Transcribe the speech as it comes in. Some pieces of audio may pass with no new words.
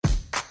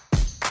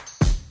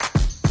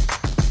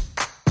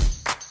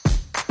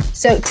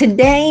So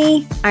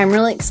today I'm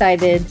really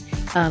excited.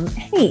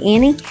 Hey,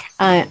 Annie,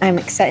 I'm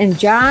excited. And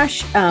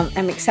Josh,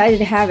 I'm excited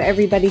to have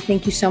everybody.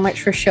 Thank you so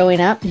much for showing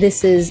up.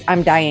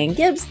 I'm Diane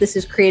Gibbs. This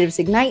is Creatives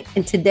Ignite.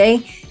 And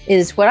today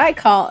is what I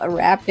call a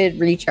rapid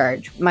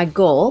recharge. My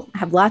goal, I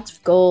have lots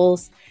of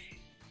goals.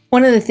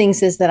 One of the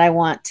things is that I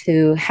want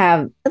to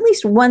have at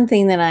least one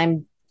thing that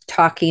I'm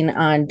talking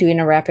on doing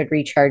a rapid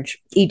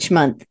recharge each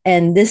month.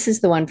 And this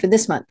is the one for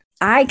this month.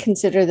 I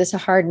consider this a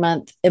hard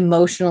month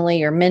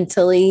emotionally or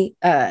mentally.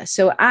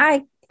 So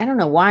I don't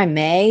know why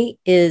May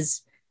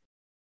is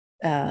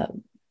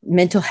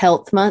mental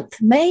health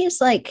month. May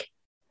is like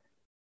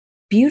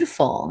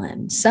beautiful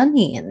and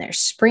sunny and there's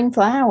spring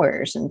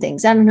flowers and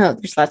things. I don't know.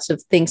 There's lots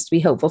of things to be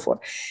hopeful for.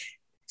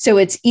 So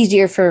it's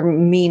easier for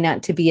me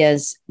not to be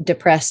as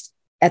depressed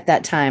at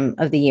that time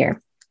of the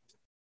year.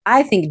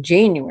 I think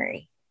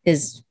January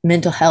is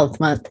mental health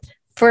month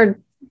for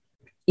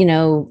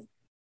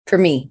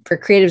me, for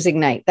Creatives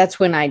Ignite. That's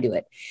when I do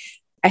it.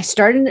 I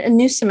started a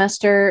new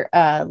semester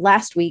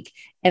last week,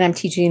 and I'm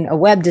teaching a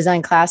web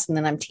design class, and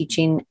then I'm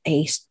teaching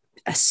a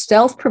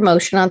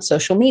self-promotion on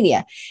social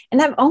media.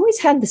 And I've always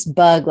had this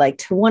bug, like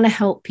to want to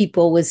help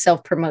people with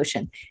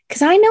self-promotion,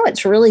 because I know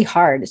it's really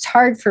hard. It's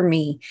hard for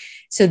me.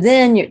 So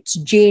then it's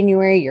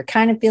January, you're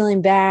kind of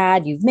feeling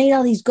bad. You've made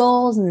all these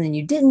goals, and then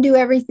you didn't do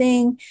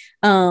everything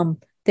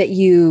that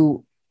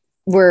you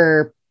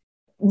were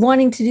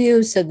wanting to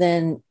do. So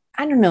then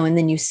I don't know. And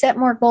then you set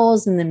more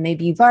goals, and then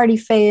maybe you've already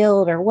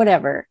failed or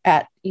whatever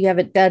you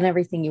haven't done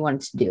everything you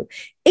wanted to do.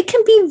 It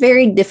can be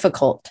very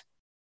difficult.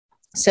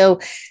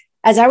 So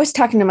as I was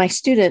talking to my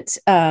students,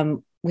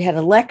 we had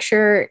a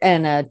lecture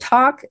and a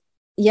talk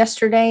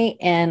yesterday,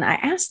 and I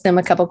asked them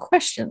a couple of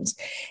questions.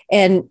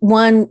 And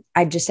one,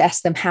 I just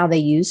asked them how they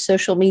use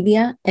social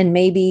media, and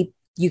maybe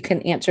you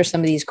can answer some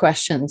of these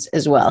questions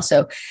as well.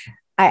 So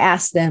I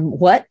asked them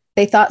what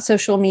they thought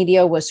social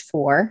media was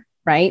for,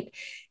 right?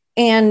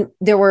 And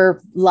there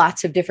were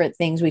lots of different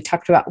things. We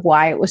talked about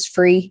why it was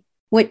free,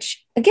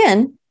 which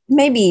again,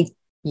 maybe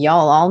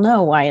y'all all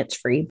know why it's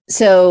free.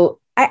 So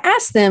I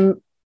asked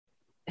them,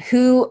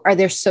 who are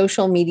their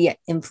social media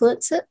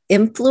influencers,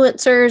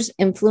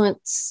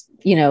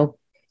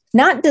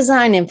 not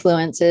design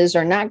influences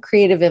or not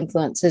creative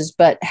influences,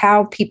 but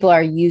how people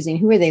are using,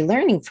 who are they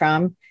learning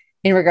from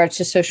in regards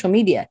to social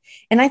media?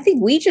 And I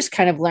think we just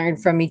kind of learn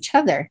from each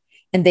other,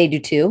 and they do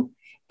too.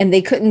 And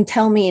they couldn't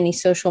tell me any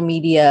social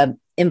media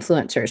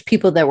influencers,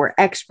 people that were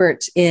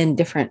experts in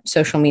different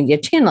social media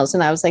channels.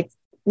 And I was like,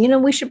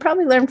 we should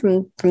probably learn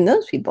from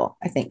those people,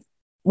 I think.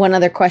 One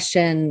other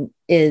question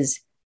is,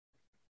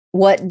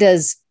 what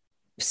does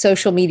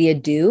social media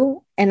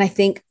do? And I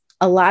think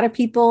a lot of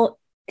people,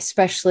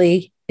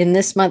 especially in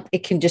this month,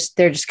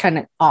 they're just kind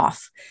of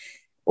off,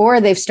 or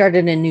they've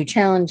started a new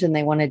challenge and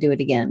they want to do it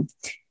again.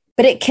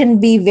 But it can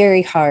be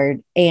very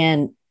hard.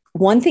 And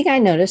one thing I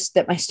noticed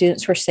that my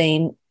students were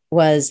saying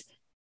was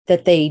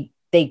that they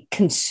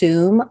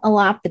consume a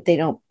lot, but they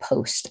don't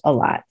post a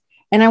lot.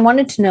 And I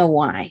wanted to know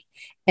why.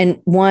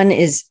 And one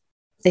is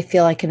they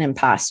feel like an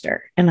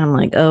imposter. And I'm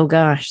like, oh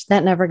gosh,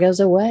 that never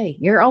goes away.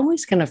 You're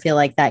always going to feel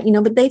like that,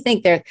 but they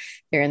think they're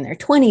in their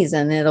 20s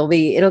and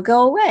it'll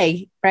go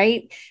away.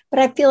 Right. But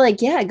I feel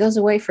like, yeah, it goes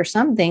away for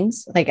some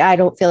things. Like I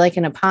don't feel like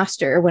an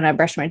imposter when I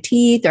brush my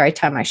teeth or I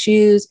tie my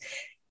shoes,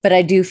 but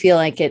I do feel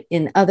like it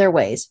in other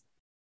ways.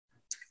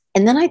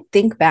 And then I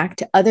think back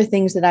to other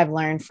things that I've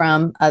learned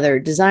from other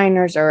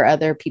designers or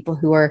other people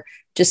who are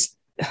just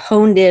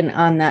honed in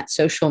on that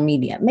social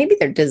media. Maybe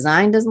their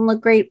design doesn't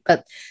look great,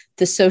 but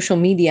the social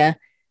media,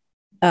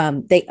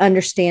 they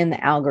understand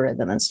the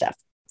algorithm and stuff.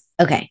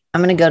 Okay,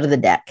 I'm going to go to the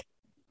deck.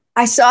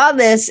 I saw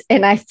this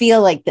and I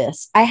feel like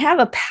this. I have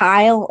a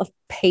pile of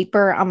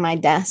paper on my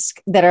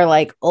desk that are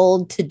like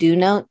old to-do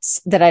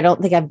notes that I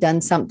don't think I've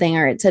done something,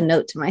 or it's a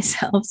note to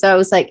myself. So I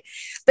was like,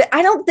 but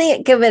I don't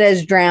think of it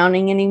as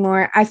drowning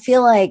anymore. I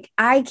feel like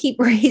I keep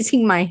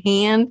raising my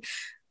hand.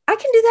 I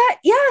can do that.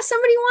 Yeah,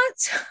 somebody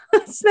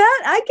wants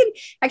that.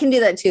 I can do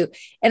that too.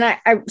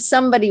 And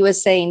somebody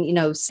was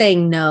saying,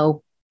 saying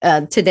no.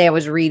 Today I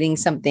was reading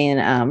something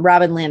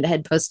Robin Landa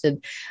had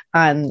posted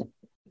on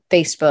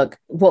Facebook.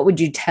 What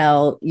would you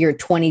tell your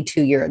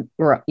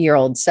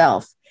 22-year-old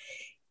self?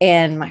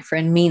 And my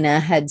friend Mina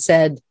had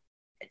said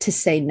to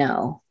say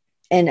no.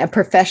 And a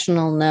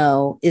professional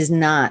no is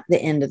not the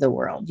end of the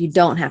world. You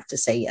don't have to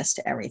say yes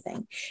to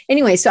everything.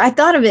 Anyway, so I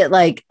thought of it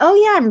like, oh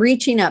yeah, I'm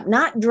reaching up,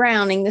 not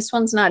drowning. This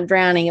one's not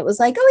drowning. It was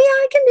like, oh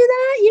yeah, I can do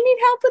that. You need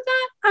help with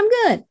that? I'm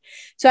good.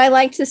 So I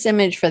liked this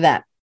image for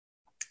that.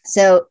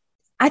 So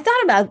I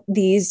thought about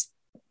these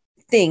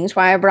things.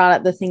 Why I brought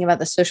up the thing about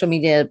the social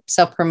media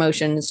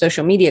self-promotion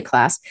social media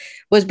class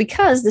was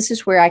because this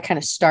is where I kind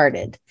of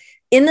started.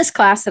 In this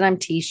class that I'm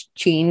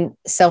teaching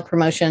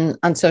self-promotion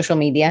on social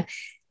media,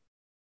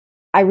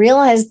 I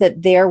realized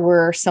that there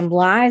were some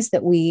lies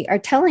that we are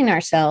telling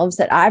ourselves,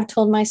 that I've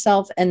told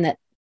myself and that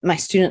my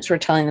students were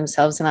telling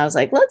themselves. And I was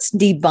like, let's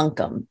debunk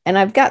them. And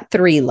I've got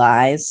 3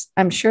 lies.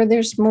 I'm sure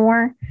there's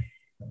more.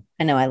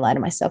 I know I lie to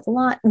myself a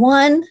lot.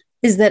 One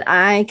is that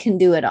I can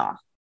do it all.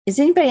 Is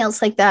anybody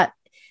else like that?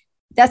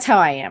 that's how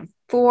I am.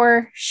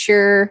 For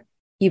sure,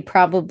 you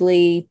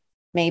probably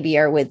maybe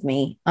are with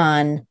me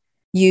on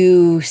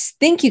you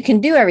think you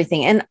can do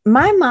everything. And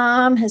my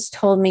mom has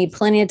told me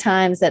plenty of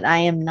times that I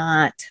am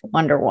not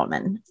Wonder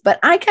Woman, but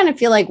I kind of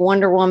feel like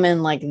Wonder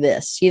Woman like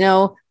this,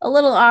 a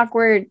little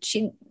awkward.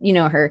 She,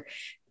 her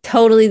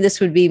totally, this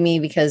would be me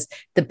because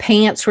the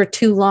pants were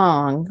too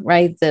long,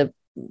 right? The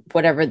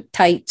whatever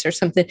tights or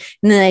something.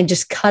 And then I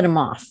just cut them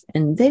off,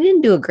 and they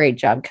didn't do a great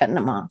job cutting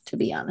them off, to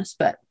be honest.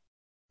 But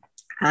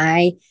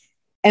I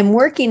am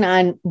working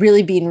on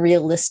really being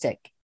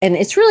realistic, and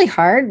it's really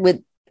hard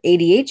with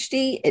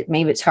ADHD.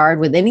 Maybe it's hard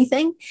with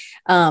anything.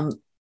 But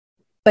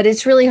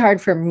it's really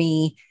hard for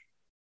me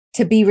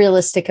to be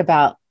realistic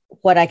about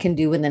what I can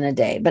do within a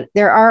day. But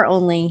there are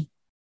only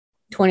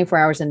 24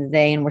 hours in a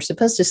day, and we're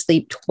supposed to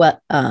sleep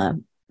 12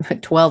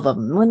 of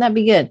them. Wouldn't that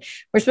be good?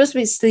 We're supposed to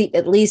be sleep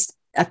at least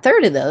a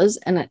third of those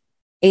and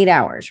 8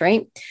 hours,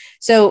 right?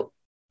 So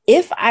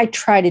if I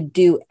try to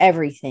do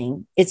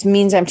everything, it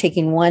means I'm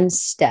taking one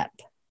step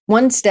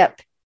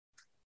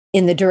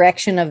in the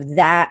direction of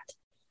that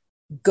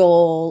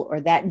goal or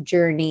that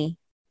journey.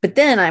 But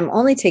then I'm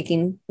only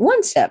taking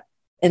one step,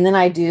 and then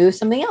I do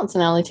something else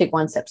and I only take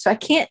one step. So I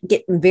can't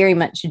get very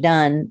much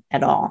done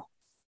at all.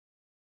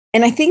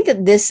 And I think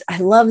that I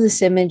love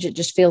this image. It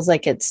just feels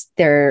like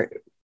they're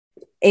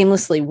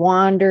aimlessly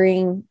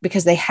wandering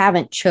because they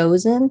haven't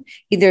chosen.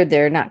 Either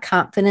they're not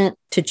confident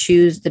to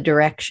choose the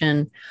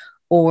direction,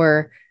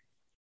 or,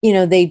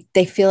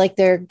 they feel like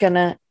they're going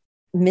to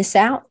miss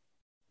out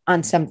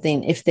on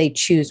something if they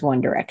choose one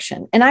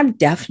direction. And I've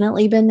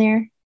definitely been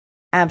there.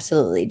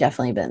 Absolutely,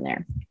 definitely been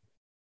there.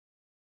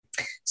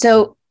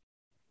 So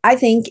I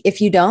think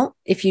if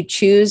you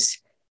choose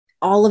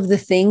all of the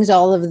things,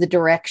 all of the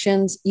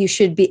directions, you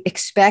should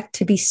expect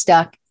to be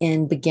stuck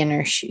in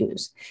beginner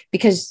shoes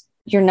because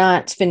you're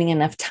not spending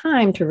enough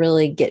time to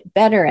really get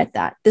better at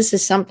that. This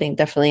is something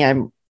definitely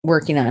I'm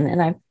working on,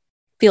 and I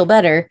feel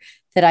better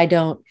that I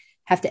don't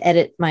have to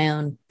edit my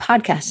own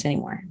podcast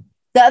anymore.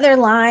 The other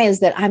lie is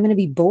that I'm going to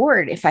be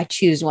bored if I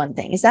choose one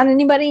thing. Is that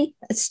anybody?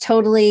 It's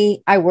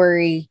totally, I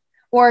worry,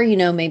 or,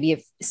 maybe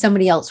if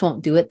somebody else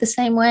won't do it the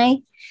same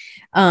way,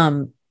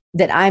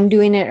 that I'm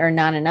doing it or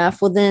not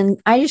enough. Well, then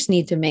I just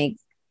need to make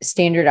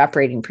standard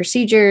operating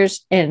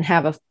procedures and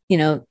have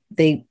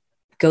they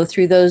go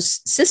through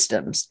those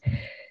systems.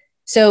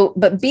 So,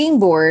 but being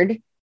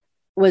bored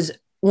was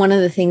one of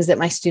the things that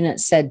my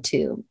students said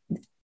too.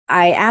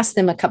 I asked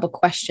them a couple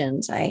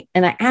questions. I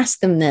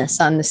asked them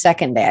this on the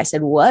second day. I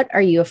said, what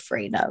are you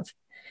afraid of?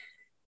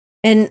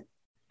 And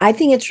I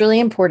think it's really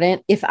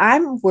important. If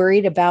I'm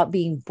worried about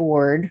being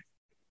bored,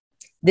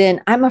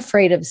 then I'm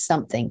afraid of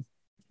something.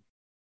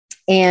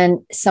 And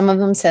some of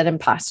them said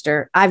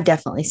imposter. I've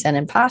definitely said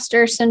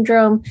imposter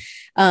syndrome.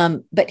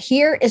 But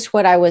here is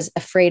what I was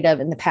afraid of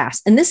in the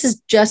past. And this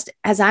is just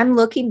as I'm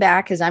looking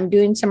back, as I'm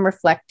doing some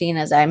reflecting,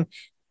 as I'm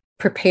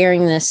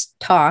preparing this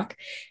talk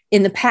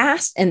in the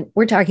past. And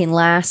we're talking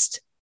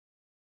last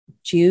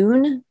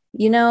June,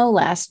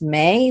 last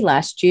May,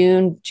 last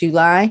June,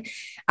 July.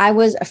 I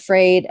was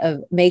afraid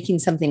of making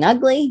something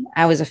ugly.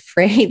 I was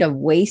afraid of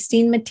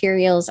wasting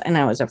materials, and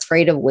I was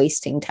afraid of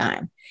wasting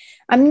time.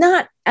 I'm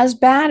not as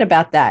bad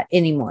about that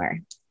anymore.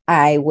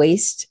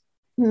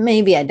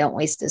 Maybe I don't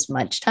waste as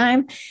much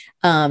time,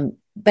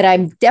 but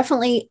I'm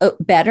definitely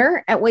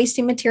better at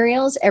wasting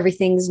materials.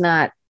 Everything's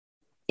not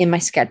in my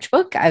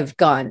sketchbook. I've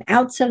gone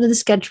outside of the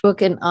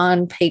sketchbook and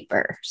on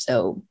paper.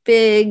 So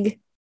big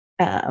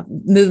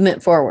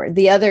movement forward.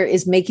 The other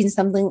is making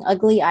something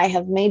ugly. I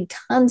have made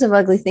tons of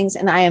ugly things,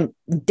 and I am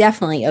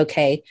definitely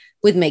okay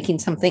with making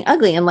something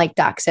ugly. And like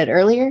Doc said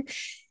earlier,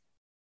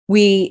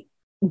 we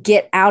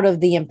get out of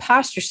the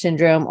imposter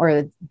syndrome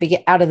or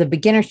get out of the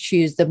beginner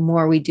shoes. The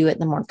more we do it,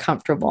 the more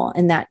comfortable,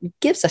 and that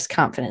gives us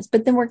confidence.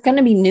 But then we're going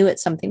to be new at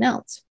something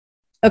else.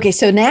 Okay,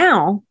 so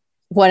now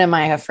what am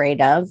I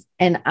afraid of?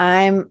 And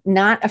I'm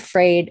not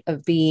afraid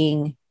of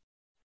being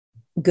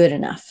good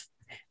enough.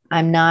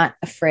 I'm not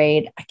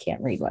afraid. I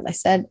can't read what I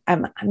said.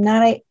 I'm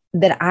not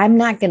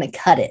going to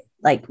cut it.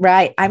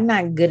 Right. I'm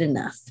not good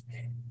enough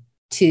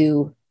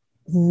to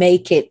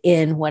make it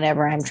in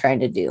whatever I'm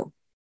trying to do.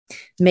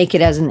 Make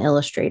it as an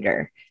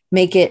illustrator,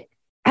 I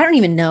don't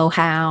even know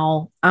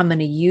how I'm going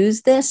to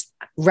use this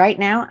right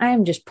now. I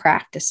am just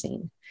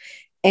practicing,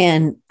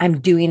 and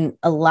I'm doing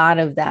a lot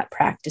of that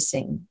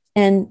practicing.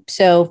 And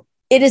so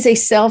it is a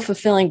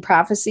self-fulfilling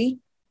prophecy.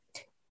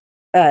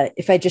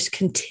 If I just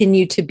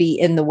continue to be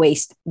in the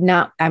waste,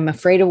 I'm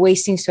afraid of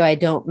wasting, so I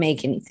don't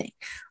make anything,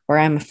 or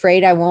I'm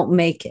afraid I won't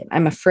make it.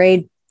 I'm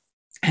afraid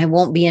I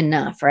won't be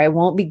enough, or I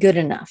won't be good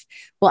enough.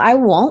 Well, I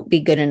won't be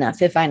good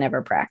enough if I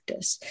never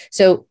practice.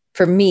 So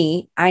for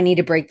me, I need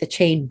to break the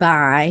chain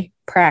by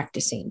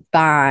practicing,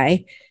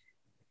 by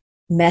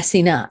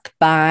messing up,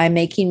 by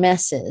making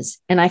messes.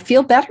 And I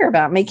feel better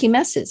about making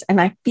messes.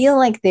 And I feel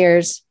like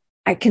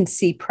I can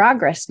see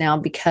progress now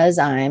because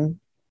I'm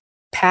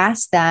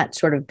past that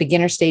sort of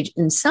beginner stage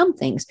in some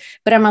things,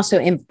 but I'm also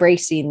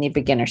embracing the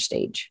beginner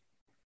stage.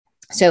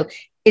 So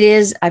It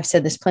is. I've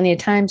said this plenty of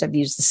times. I've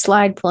used the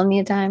slide plenty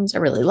of times. I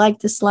really like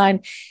the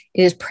slide.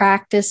 It is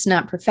practice,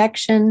 not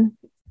perfection.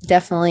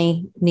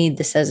 Definitely need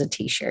this as a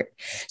t-shirt.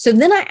 So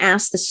then I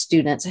asked the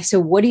students, I said,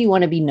 what do you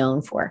want to be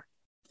known for?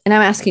 And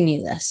I'm asking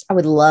you this. I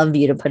would love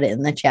you to put it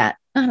in the chat.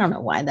 I don't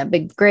know why that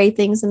big gray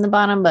thing's in the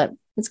bottom, but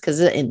it's because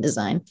of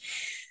InDesign.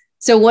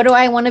 So what do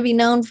I want to be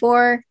known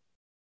for?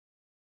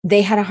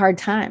 They had a hard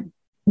time.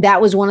 That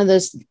was one of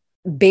those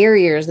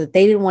barriers that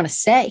they didn't want to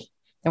say.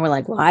 And we're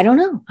like, well, I don't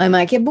know. I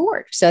might get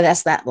bored. So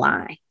that's that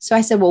lie. So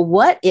I said, well,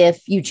 what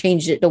if you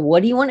changed it to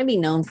what do you want to be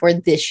known for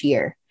this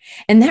year?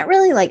 And that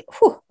really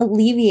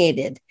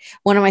alleviated.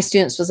 One of my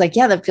students was like,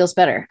 yeah, that feels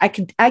better. I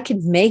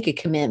could make a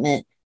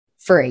commitment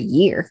for a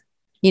year.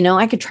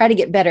 I could try to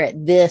get better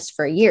at this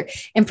for a year.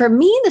 And for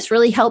me, this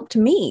really helped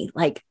me.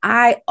 Like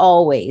I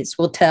always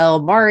will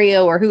tell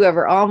Mario or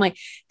whoever, I'm going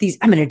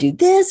to do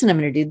this and I'm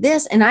going to do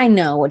this. And I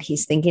know what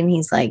he's thinking.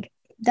 He's like,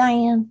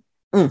 Diane,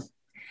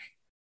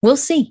 we'll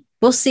see.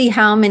 We'll see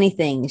how many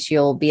things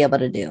you'll be able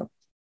to do.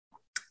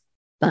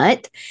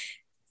 But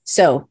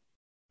so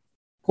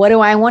what do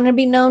I want to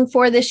be known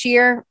for this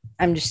year?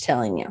 I'm just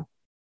telling you,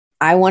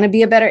 I want to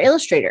be a better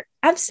illustrator.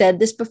 I've said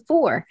this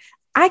before.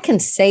 I can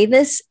say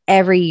this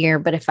every year,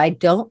 but if I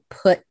don't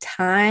put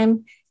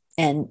time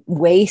and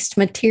waste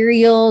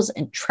materials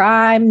and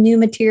try new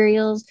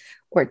materials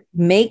or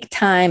make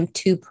time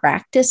to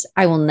practice,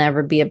 I will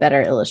never be a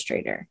better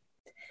illustrator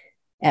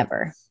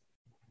ever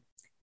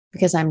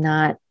because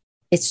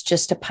it's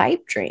just a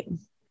pipe dream.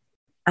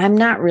 I'm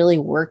not really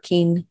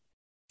working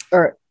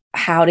or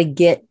how to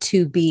get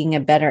to being a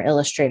better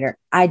illustrator.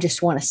 I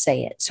just want to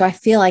say it. So I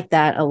feel like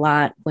that a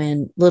lot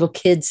when little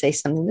kids say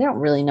something, they don't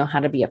really know how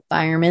to be a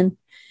fireman.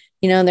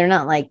 They're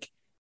not like,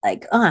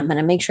 oh, I'm going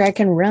to make sure I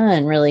can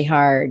run really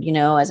hard,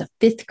 as a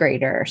fifth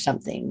grader or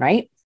something,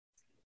 right?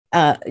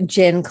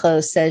 Jen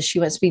Close says she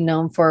wants to be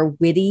known for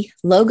witty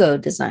logo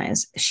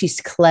designs.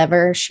 She's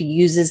clever. She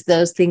uses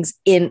those things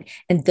and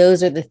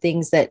those are the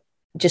things that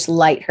just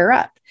light her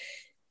up.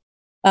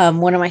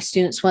 One of my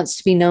students wants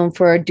to be known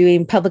for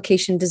doing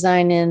publication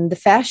design in the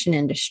fashion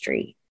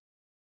industry.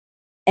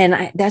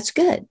 And that's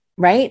good,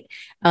 right?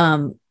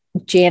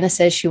 Jana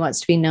says she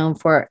wants to be known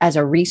for as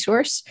a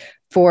resource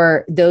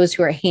for those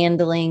who are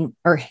handling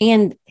or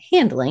hearing.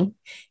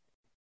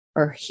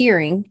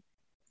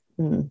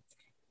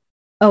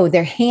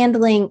 They're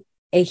handling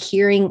a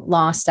hearing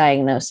loss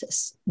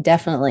diagnosis.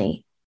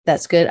 Definitely.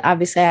 That's good.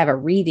 Obviously, I have a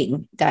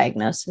reading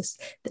diagnosis.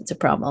 That's a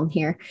problem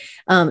here.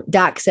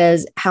 Doc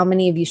says, how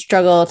many of you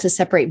struggle to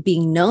separate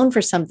being known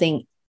for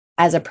something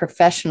as a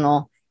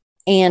professional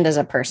and as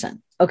a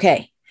person?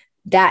 Okay,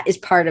 that is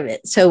part of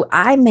it. So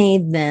I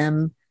made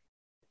them,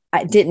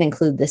 I didn't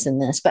include this in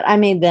this, but I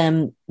made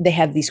them, they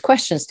have these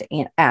questions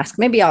to ask.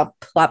 Maybe I'll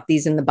plop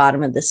these in the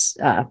bottom of this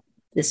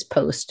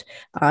post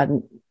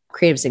on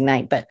Creatives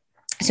Ignite. But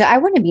so I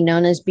want to be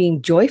known as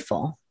being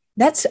joyful.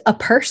 That's a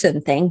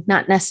person thing,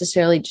 not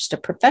necessarily just a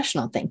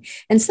professional thing.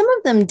 And some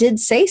of them did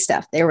say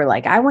stuff. They were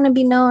like, I want to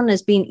be known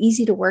as being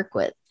easy to work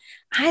with.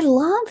 I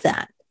love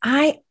that.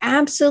 I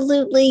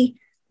absolutely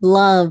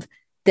love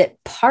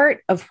that.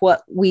 Part of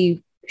what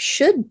we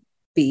should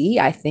be,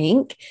 I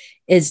think,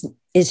 is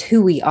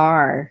who we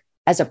are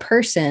as a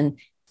person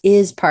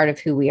is part of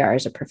who we are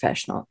as a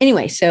professional.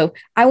 Anyway, so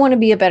I want to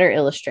be a better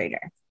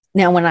illustrator.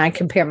 Now, when I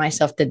compare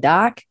myself to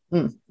Doc,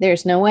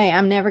 there's no way.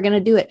 I'm never going to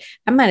do it.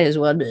 I might as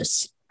well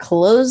just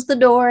close the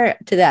door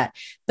to that.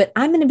 But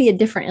I'm going to be a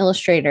different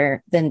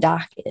illustrator than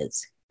Doc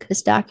is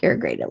because Doc, you're a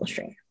great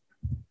illustrator.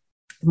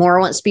 Maura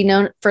wants to be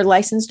known for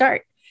licensed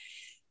art.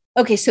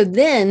 Okay, so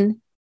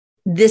then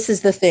this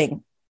is the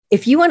thing.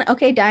 If you want,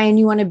 okay, Diane,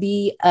 you want to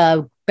be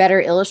a better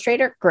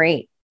illustrator?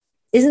 Great.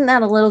 Isn't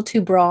that a little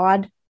too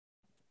broad?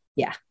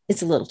 Yeah,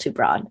 it's a little too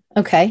broad.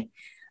 Okay.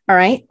 All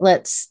right.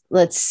 Let's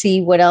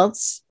see what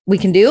else we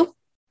can do.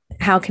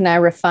 How can I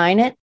refine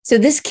it? So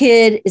this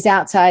kid is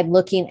outside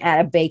looking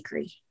at a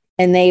bakery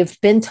and they've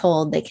been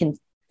told they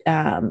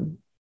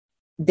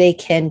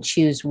can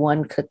choose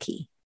one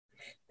cookie.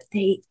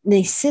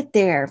 They sit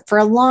there for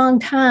a long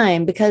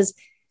time because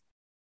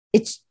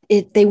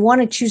they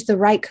want to choose the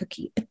right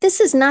cookie. But this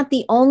is not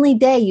the only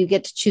day you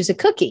get to choose a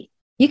cookie.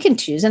 You can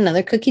choose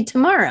another cookie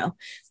tomorrow.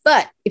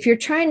 But if you're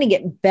trying to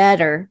get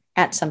better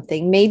at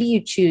something, maybe you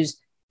choose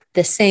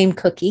the same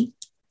cookie,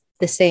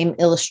 the same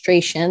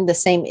illustration, the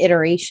same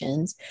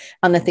iterations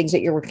on the things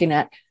that you're working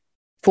at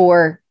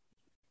for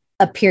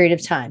a period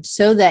of time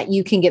so that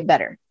you can get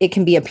better. It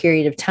can be a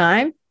period of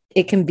time.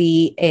 It can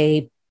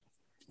be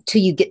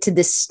till you get to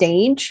this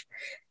stage.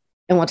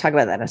 And we'll talk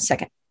about that in a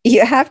second.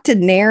 You have to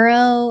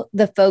narrow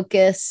the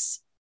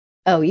focus.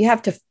 Oh, you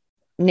have to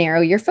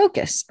narrow your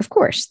focus. Of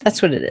course,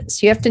 that's what it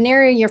is. You have to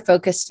narrow your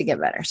focus to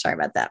get better. Sorry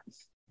about that.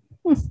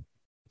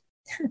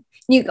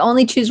 You can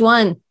only choose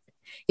one.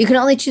 You can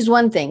only choose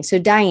one thing. So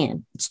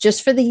Diane, it's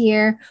just for the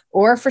year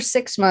or for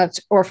 6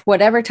 months or for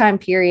whatever time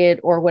period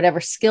or whatever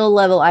skill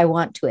level I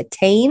want to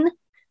attain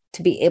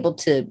to be able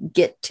to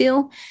get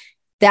to.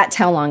 That's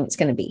how long it's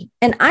going to be.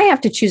 And I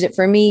have to choose it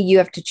for me. You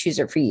have to choose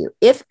it for you.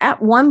 If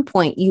at one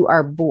point you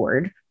are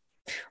bored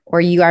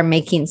or you are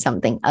making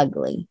something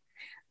ugly,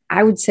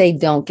 I would say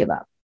don't give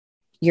up.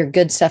 Your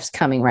good stuff's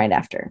coming right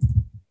after.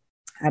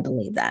 I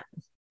believe that.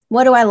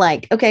 What do I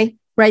like? Okay,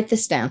 write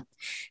this down.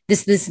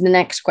 This is the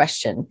next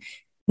question.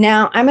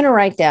 Now I'm going to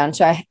write down.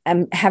 So I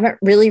haven't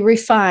really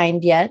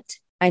refined yet.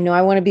 I know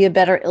I want to be a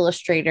better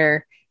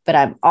illustrator, but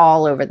I'm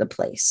all over the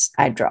place.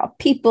 I draw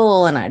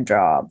people and I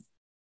draw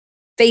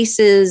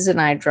faces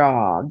and I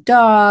draw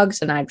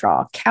dogs and I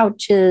draw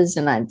couches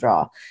and I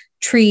draw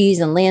trees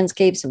and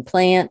landscapes and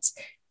plants.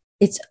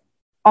 It's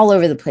all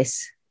over the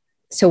place.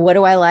 So what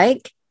do I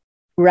like?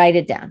 Write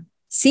it down.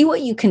 See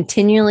what you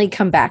continually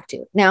come back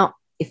to. Now,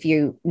 if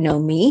you know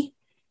me,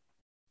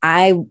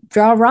 I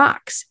draw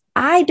rocks.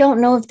 I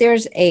don't know if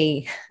there's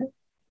a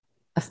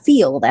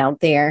field out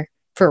there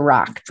for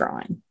rock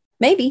drawing.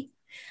 Maybe.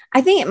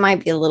 I think it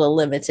might be a little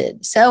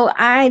limited. So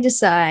I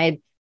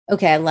decide,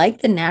 okay, I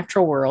like the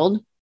natural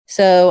world.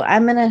 So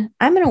I'm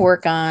gonna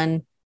work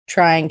on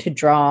trying to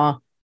draw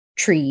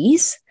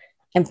trees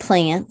and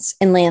plants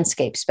and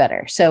landscapes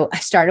better. So I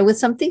started with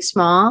something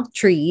small,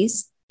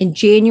 trees. In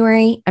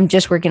January, I'm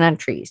just working on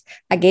trees.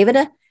 I gave it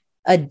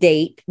a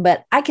date,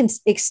 but I can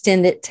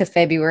extend it to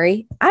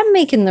February. I'm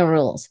making the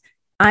rules.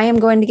 I am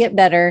going to get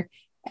better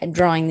at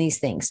drawing these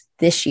things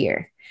this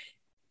year.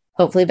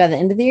 Hopefully by the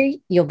end of the year,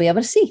 you'll be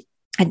able to see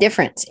a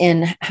difference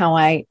in how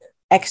I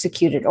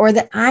execute it, or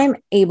that I'm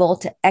able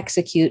to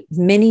execute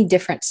many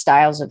different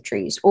styles of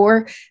trees,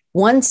 or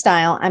one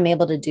style I'm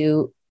able to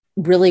do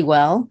really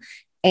well,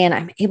 and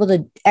I'm able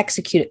to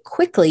execute it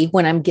quickly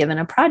when I'm given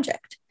a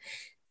project.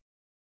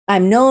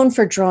 I'm known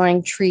for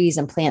drawing trees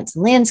and plants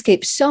and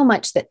landscapes so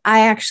much that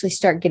I actually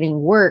start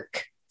getting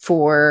work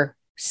for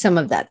some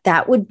of that.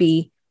 That would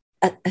be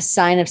a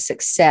sign of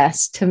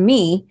success to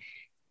me.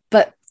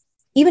 But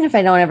even if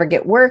I don't ever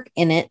get work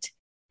in it,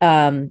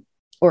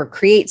 or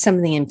create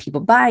something and people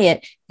buy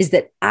it, is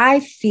that I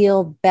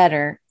feel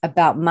better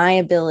about my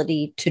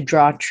ability to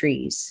draw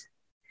trees.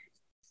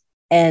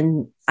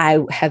 And I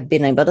have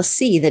been able to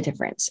see the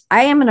difference.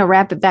 I am going to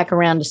wrap it back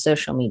around to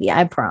social media.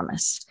 I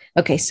promise.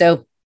 Okay.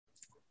 So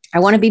I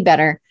want to be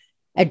better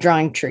at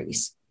drawing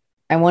trees.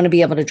 I want to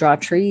be able to draw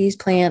trees,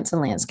 plants,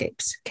 and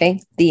landscapes.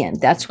 Okay. The end.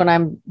 That's what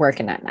I'm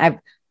working on. I've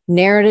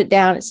narrowed it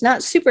down. It's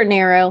not super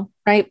narrow,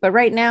 right? But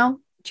right now,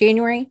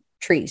 January,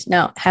 trees.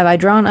 Now, have I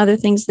drawn other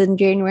things than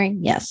January?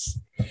 Yes.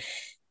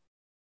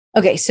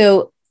 Okay.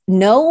 So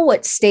know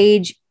what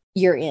stage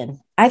you're in.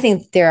 I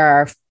think there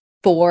are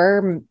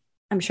 4.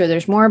 I'm sure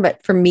there's more,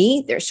 but for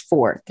me, there's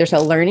 4. There's a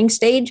learning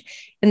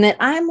stage, and then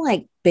I'm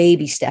like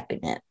baby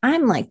stepping it.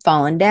 I'm like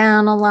falling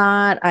down a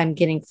lot. I'm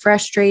getting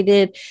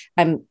frustrated.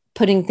 I'm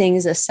putting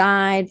things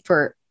aside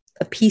for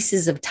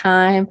pieces of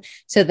time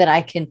so that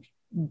I can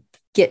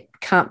get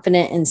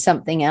confident in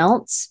something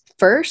else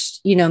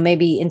first. You know,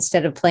 maybe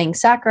instead of playing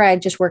soccer, I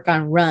just work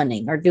on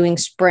running or doing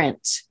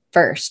sprints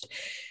first.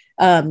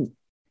 So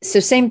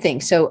same thing.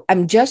 So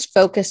I'm just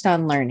focused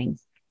on learning.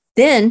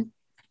 Then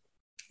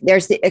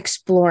there's the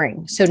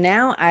exploring. So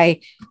now I've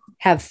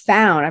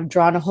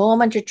drawn a whole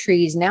bunch of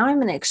trees. Now I'm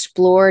going to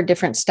explore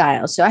different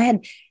styles. So I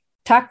had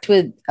talked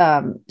with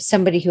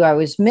somebody who I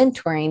was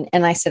mentoring,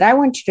 and I said, I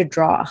want you to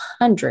draw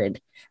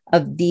 100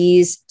 of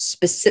these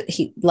specific,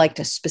 he liked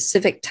a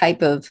specific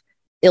type of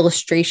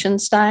illustration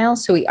style.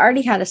 So he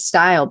already had a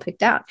style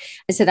picked out.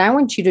 I said, I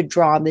want you to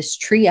draw this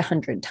tree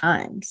 100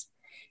 times,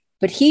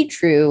 but he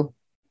drew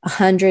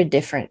 100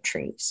 different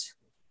trees,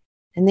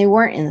 and they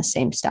weren't in the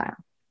same style.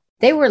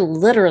 They were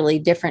literally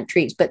different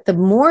trees. But the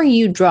more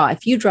you draw,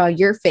 if you draw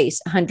your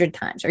face 100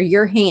 times or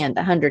your hand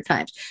 100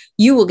 times,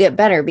 you will get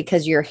better,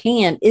 because your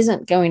hand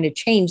isn't going to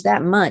change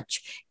that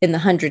much in the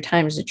 100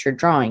 times that you're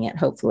drawing it.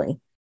 Hopefully,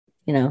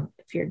 you know,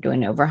 if you're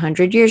doing over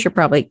 100 years, you're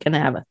probably going to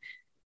have a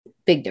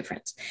big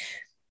difference.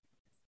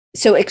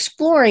 So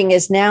exploring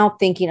is now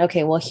thinking,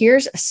 okay, well,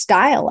 here's a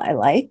style I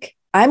like.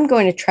 I'm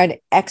going to try to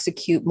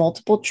execute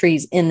multiple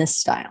trees in this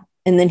style.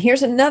 And then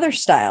here's another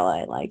style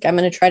I like. I'm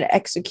going to try to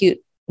execute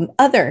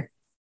other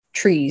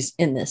trees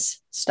in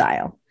this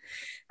style.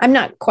 I'm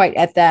not quite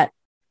at that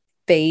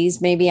phase.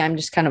 Maybe I'm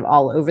just kind of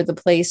all over the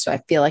place. So I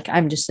feel like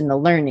I'm just in the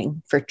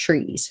learning for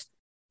trees.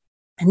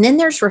 And then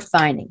there's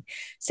refining.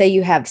 Say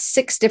you have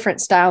 6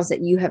 different styles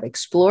that you have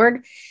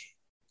explored,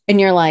 and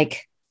you're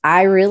like,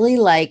 I really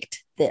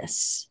liked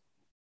this.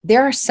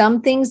 There are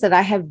some things that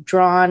I have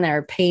drawn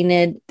or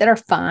painted that are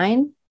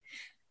fine.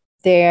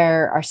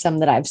 There are some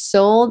that I've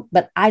sold,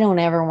 but I don't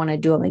ever want to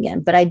do them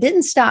again. But I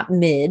didn't stop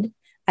mid.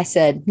 I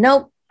said,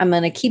 nope, I'm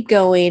going to keep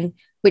going,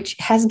 which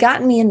has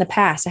gotten me in the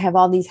past. I have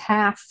all these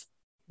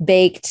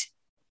half-baked,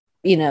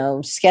 you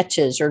know,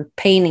 sketches or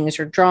paintings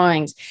or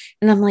drawings.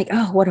 And I'm like,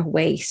 oh, what a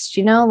waste,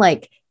 you know,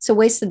 like it's a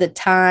waste of the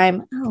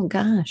time. Oh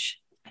gosh,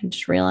 I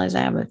just realized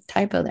I have a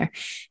typo there.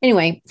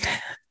 Anyway,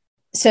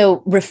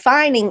 so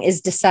refining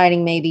is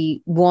deciding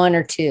maybe 1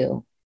 or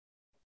 2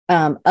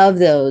 of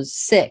those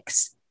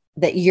 6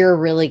 that you're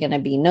really going to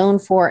be known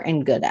for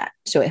and good at.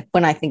 So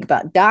when I think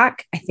about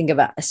Doc, I think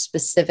about a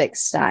specific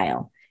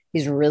style.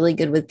 He's really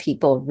good with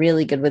people,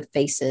 really good with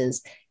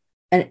faces,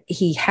 and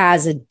he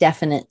has a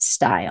definite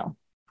style.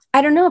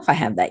 I don't know if I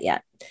have that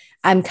yet.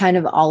 I'm kind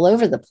of all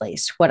over the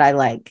place what I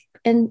like.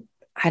 And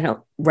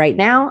right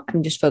now,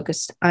 I'm just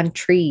focused on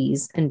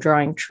trees and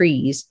drawing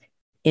trees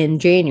in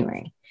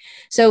January.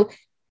 So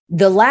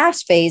the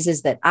last phase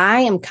is that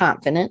I am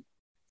confident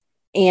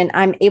and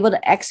I'm able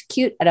to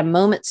execute at a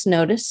moment's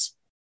notice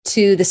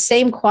to the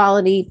same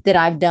quality that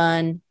I've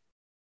done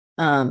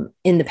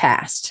in the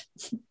past.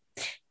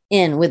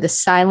 In with a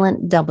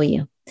silent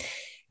W.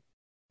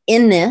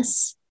 In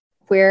this,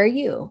 where are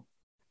you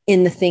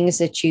in the things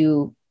that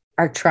you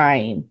are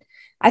trying?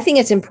 I think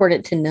it's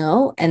important to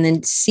know and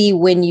then see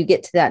when you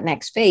get to that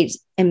next phase.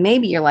 And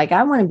maybe you're like,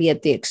 I want to be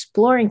at the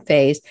exploring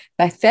phase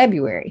by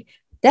February.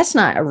 That's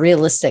not a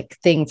realistic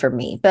thing for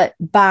me. But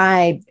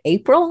by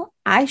April,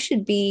 I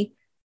should be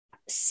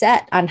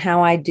set on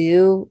how I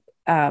do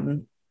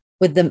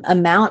with the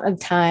amount of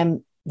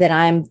time that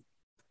I'm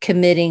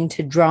committing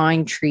to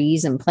drawing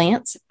trees and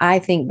plants. I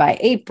think by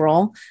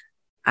April,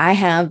 I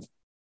have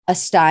a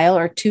style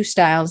or two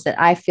styles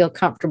that I feel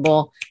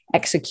comfortable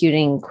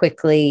executing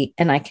quickly,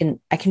 and I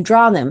can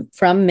draw them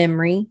from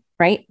memory,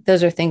 right?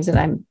 Those are things that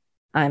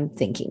I'm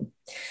thinking.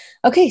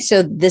 Okay,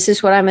 so this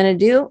is what I'm going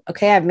to do.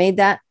 Okay, I've made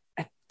that.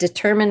 I've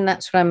determined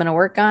that's what I'm going to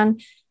work on.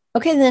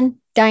 Okay, then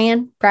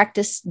Diane,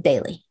 practice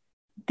daily.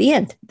 The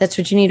end. That's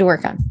what you need to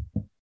work on.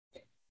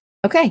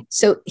 Okay,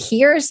 so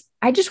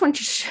I just want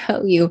to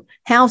show you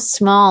how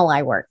small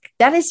I work.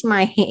 That is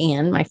my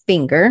hand, my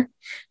finger.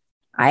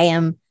 I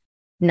am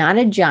not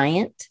a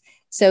giant.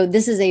 So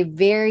this is a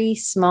very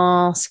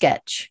small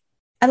sketch.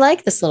 I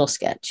like this little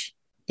sketch.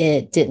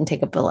 It didn't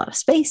take up a lot of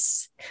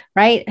space,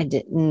 right? I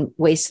didn't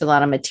waste a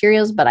lot of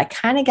materials, but I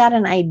kind of got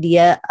an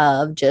idea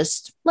of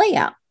just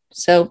layout.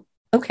 So,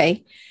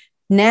 okay,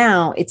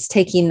 now it's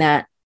taking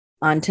that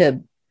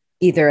onto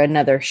either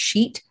another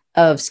sheet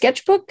of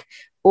sketchbook,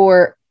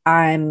 or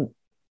I'm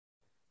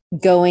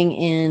going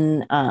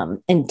in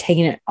and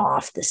taking it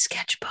off the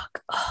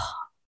sketchbook. Oh,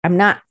 I'm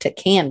not to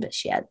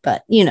canvas yet,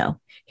 but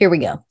here we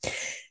go.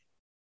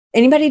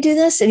 Anybody do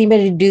this?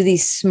 Anybody do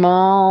these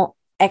small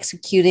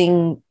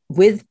executing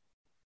with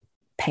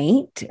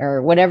paint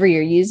or whatever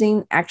you're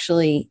using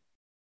actually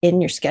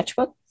in your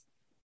sketchbook?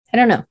 I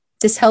don't know.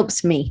 This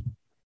helps me.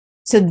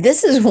 So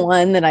this is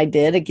one that I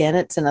did. Again,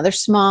 it's another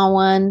small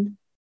one.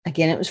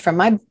 Again, it was from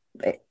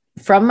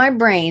my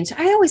brain. So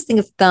I always think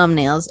of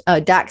thumbnails.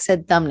 Doc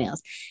said thumbnails.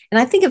 And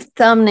I think of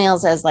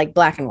thumbnails as like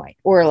black and white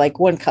or like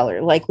one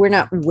color. Like we're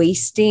not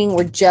wasting,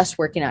 we're just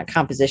working on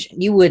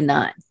composition. You would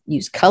not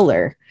use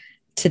color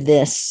to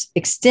this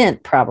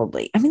extent,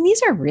 probably. I mean,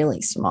 these are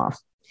really small.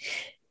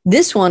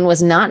 This one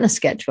was not in a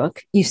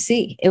sketchbook. You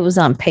see, it was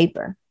on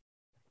paper.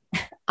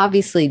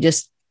 Obviously,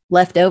 just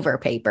leftover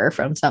paper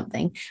from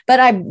something. But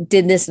I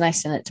did this and I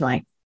sent it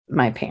to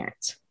my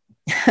parents.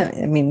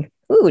 I mean,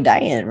 ooh,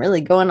 Diane,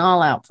 really going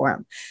all out for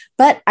them.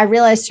 But I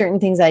realized certain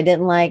things I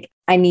didn't like.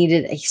 I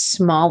needed a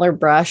smaller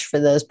brush for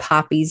those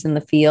poppies in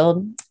the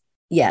field.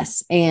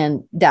 Yes.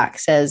 And Doc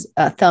says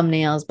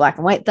thumbnails, black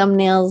and white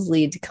thumbnails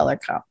lead to color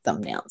comp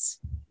thumbnails.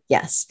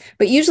 Yes.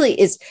 But usually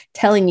it's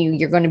telling you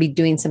you're going to be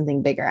doing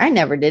something bigger. I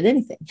never did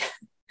anything.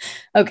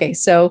 Okay.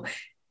 So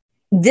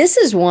this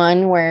is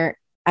one where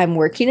I'm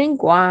working in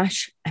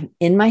gouache. I'm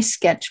in my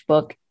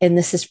sketchbook, and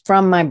this is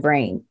from my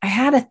brain. I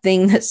had a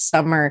thing this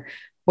summer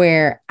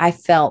where I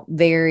felt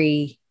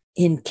very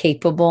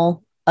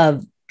incapable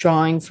of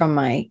drawing from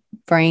my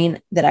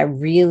brain, that I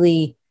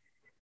really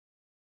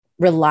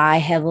rely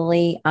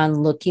heavily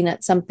on looking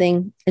at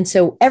something. And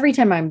so every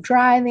time I'm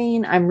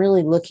driving, I'm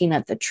really looking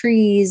at the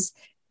trees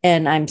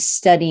and I'm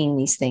studying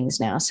these things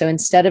now. So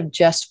instead of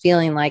just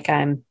feeling like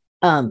I'm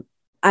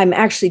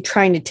actually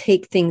trying to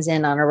take things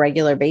in on a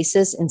regular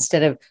basis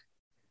instead of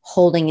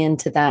holding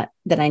into that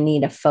I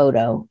need a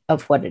photo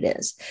of what it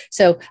is.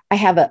 So I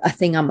have a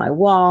thing on my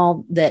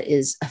wall that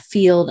is a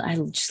field. I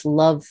just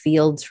love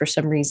fields for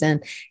some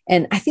reason.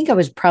 And I think I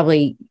was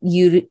probably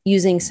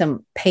using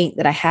some paint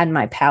that I had in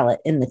my palette,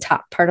 in the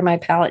top part of my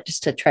palette,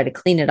 just to try to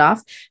clean it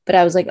off. But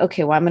I was like,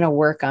 okay, well, I'm going to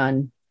work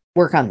on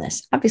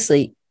this.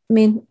 Obviously, I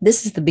mean,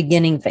 this is the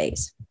beginning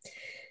phase.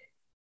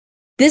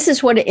 This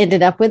is what it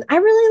ended up with. I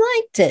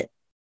really liked it.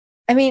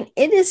 I mean,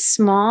 it is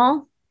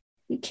small.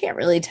 You can't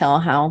really tell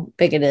how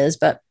big it is,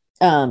 but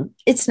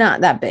it's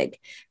not that big.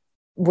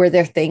 Were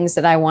there things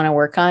that I want to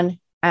work on?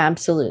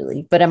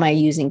 Absolutely. But am I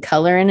using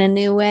color in a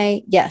new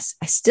way? Yes.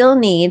 I still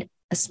need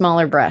a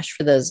smaller brush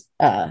for those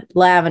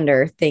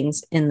lavender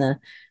things in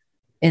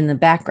the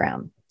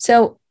background.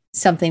 So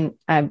something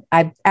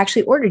I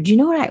actually ordered. You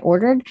know what I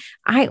ordered?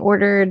 I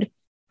ordered,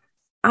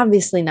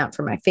 obviously not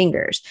for my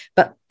fingers,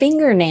 but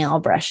fingernail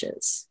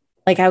brushes.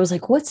 Like I was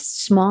like, what's a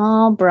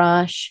small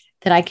brush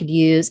that I could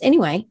use?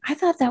 Anyway, I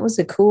thought that was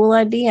a cool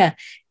idea.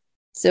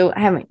 So I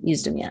haven't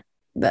used them yet,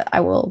 but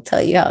I will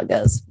tell you how it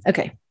goes.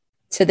 Okay.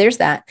 So there's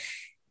that.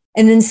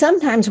 And then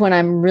sometimes when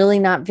I'm really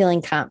not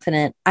feeling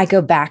confident, I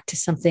go back to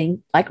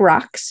something like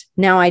rocks.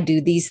 Now I do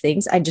these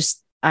things.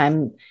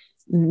 I'm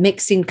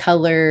mixing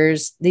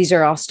colors. These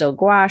are all still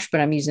gouache,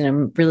 but I'm using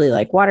them really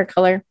like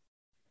watercolor.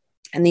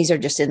 And these are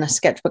just in a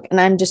sketchbook. And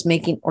I'm just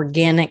making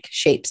organic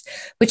shapes,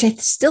 which I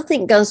still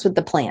think goes with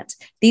the plants.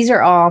 These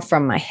are all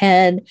from my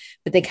head,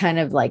 but they kind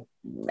of like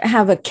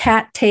have a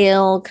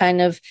cattail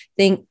kind of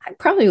thing. I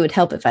probably would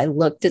help if I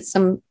looked at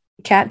some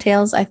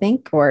cattails, I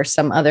think, or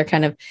some other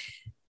kind of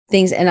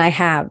things. And I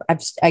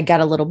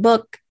got a little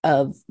book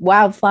of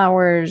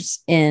wildflowers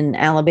in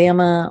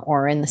Alabama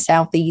or in the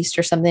Southeast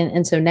or something.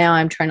 And so now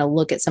I'm trying to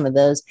look at some of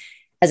those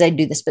as I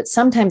do this. But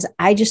sometimes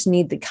I just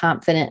need the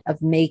confidence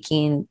of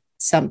making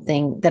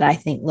something that I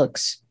think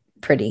looks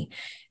pretty.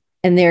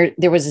 And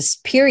there was this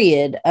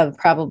period of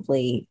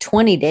probably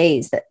 20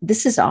 days that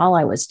this is all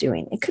I was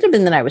doing. It could have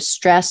been that I was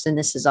stressed, and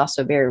this is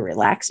also very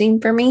relaxing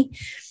for me.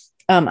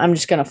 I'm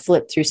just going to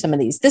flip through some of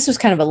these. This was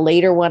kind of a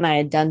later one. I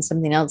had done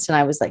something else and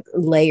I was like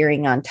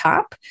layering on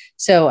top.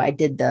 So I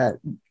did the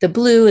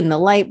blue and the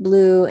light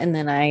blue, and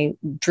then I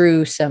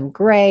drew some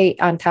gray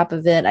on top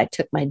of it. I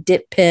took my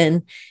dip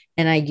pen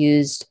and I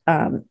used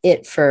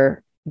it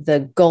for the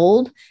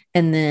gold,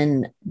 and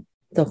then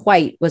the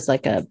white was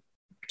like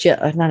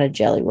not a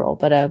jelly roll,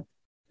 but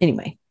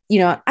anyway,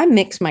 I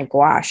mix my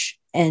gouache,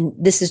 and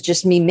this is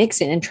just me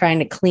mixing and trying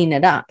to clean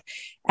it up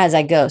as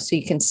I go. So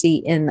you can see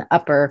in the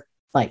upper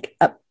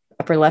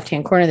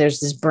left-hand corner, there's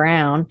this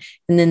brown,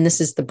 and then this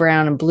is the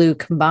brown and blue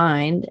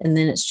combined. And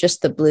then it's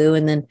just the blue,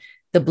 and then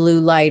the blue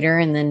lighter.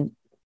 And then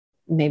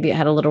maybe it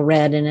had a little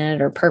red in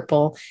it or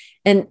purple.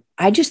 And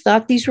I just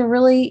thought these were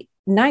really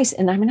nice.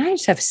 And I mean, I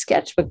just have a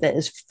sketchbook that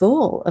is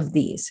full of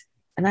these.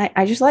 And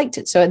I just liked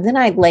it. So then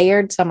I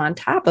layered some on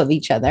top of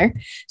each other.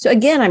 So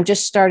again, I'm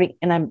just starting,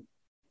 and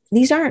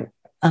these aren't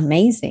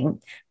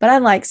amazing, but I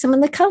like some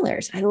of the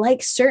colors. I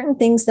like certain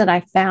things that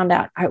I found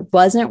out. I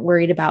wasn't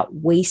worried about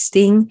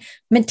wasting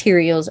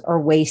materials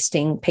or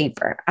wasting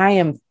paper. I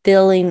am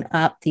filling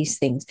up these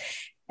things.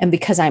 And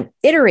because I'm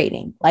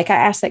iterating, like I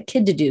asked that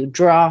kid to do,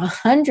 draw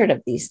 100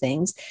 of these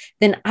things,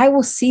 then I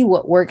will see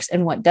what works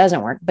and what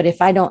doesn't work. But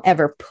if I don't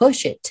ever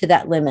push it to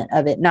that limit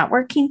of it not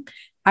working,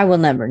 I will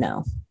never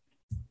know.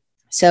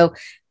 So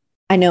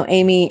I know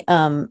Amy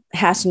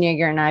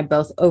Hassenjager and I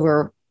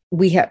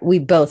we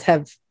both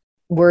have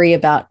worry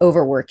about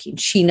overworking.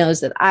 She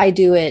knows that I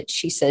do it.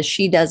 She says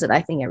she does it.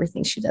 I think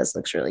everything she does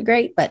looks really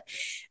great, but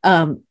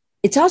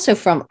it's also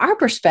from our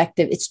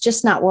perspective, it's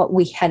just not what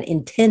we had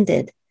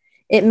intended.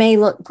 It may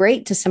look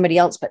great to somebody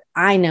else, but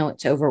I know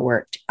it's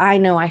overworked. I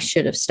know I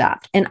should have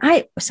stopped. And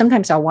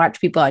sometimes I'll watch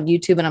people on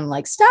YouTube and I'm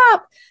like,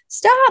 stop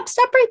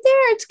right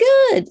there. It's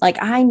good.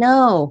 Like I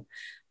know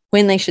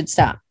when they should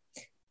stop,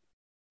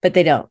 but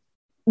they don't.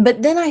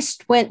 But then I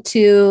went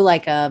to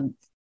like a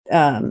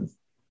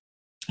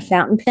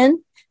fountain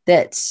pen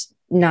that's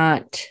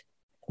not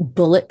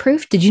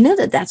bulletproof. Did you know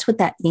that that's what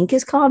that ink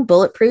is called?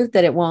 Bulletproof,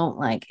 that it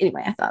won't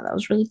anyway, I thought that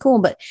was really cool,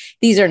 but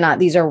these are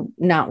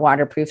not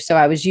waterproof. So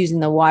I was using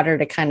the water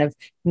to kind of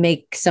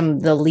make some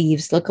of the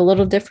leaves look a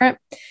little different.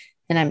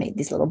 And I made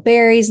these little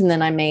berries, and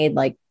then I made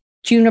like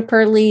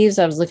juniper leaves.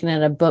 I was looking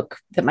at a book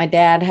that my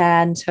dad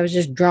had. And so I was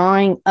just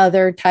drawing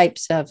other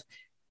types of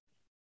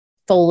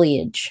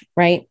foliage,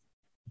 right?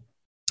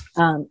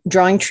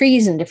 Drawing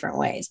trees in different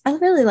ways. I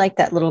really like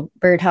that little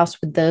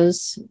birdhouse with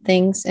those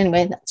things.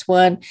 Anyway, that's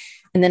one.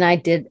 And then I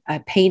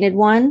painted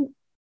one.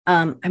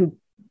 I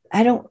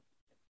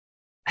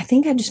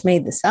think I just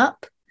made this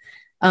up.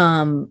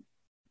 I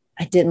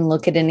didn't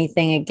look at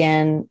anything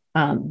again.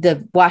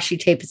 The washi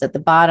tape is at the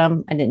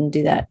bottom. I didn't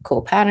do that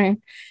cool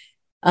pattern.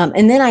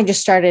 And then I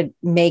just started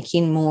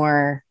making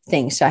more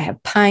things. So I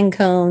have pine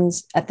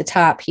cones at the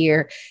top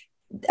here.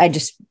 I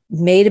just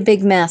made a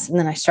big mess, and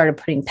then I started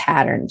putting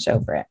patterns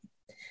over it.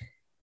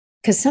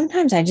 Because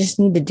sometimes I just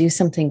need to do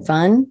something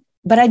fun.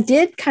 But I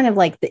did kind of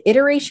like the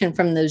iteration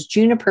from those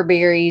juniper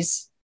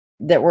berries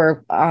that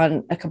were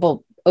on a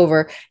couple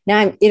over. Now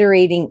I'm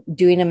iterating,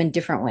 doing them in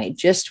different way,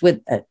 just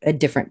with a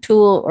different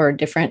tool or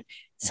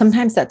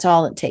sometimes that's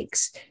all it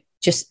takes.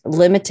 Just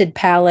limited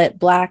palette,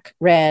 black,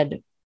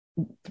 red,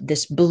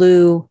 this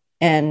blue,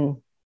 and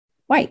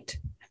white.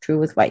 I drew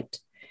with white.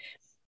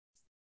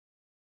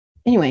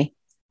 Anyway,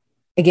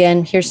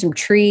 again, here's some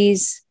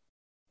trees.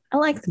 I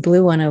like the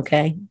blue one.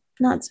 Okay.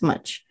 Not so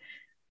much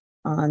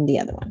on the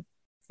other one.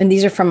 And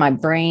these are from my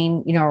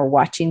brain, or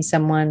watching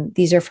someone.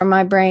 These are from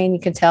my brain. You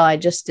can tell I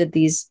just did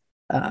these,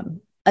 10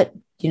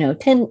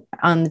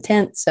 on the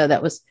 10th. So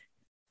that was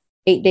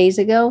 8 days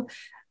ago.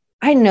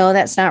 I know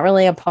that's not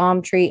really a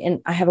palm tree.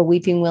 And I have a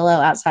weeping willow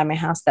outside my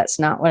house. That's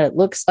not what it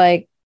looks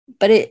like,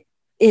 but it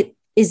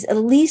is, at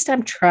least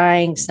I'm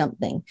trying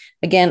something.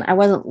 Again, I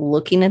wasn't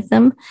looking at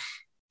them.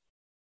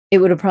 It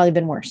would have probably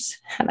been worse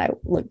had I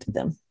looked at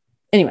them.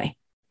 Anyway,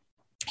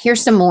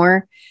 here's some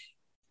more.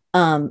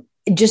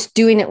 Just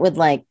doing it with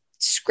like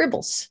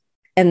scribbles.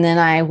 And then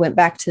I went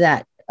back to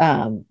that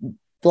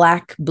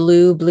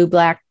blue,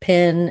 black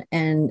pen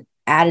and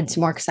added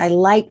some more because I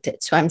liked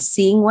it. So I'm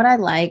seeing what I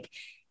like,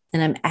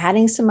 and I'm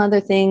adding some other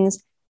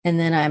things, and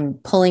then I'm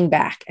pulling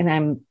back, and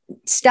I'm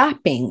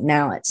stopping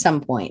now at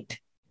some point.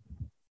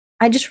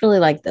 I just really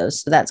like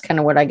those. So that's kind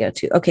of what I go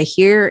to. Okay,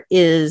 here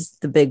is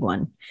the big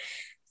one.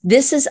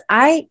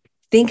 I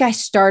think I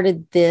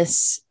started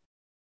this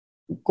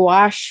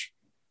gouache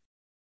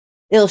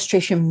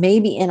illustration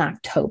maybe in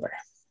October,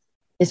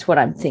 is what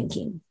I'm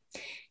thinking.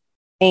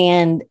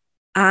 And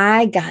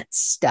I got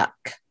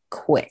stuck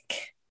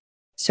quick.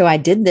 So I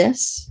did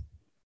this.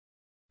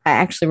 I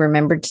actually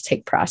remembered to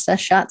take process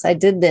shots. I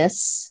did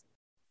this,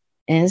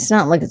 and it's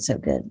not looking so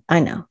good. I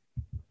know.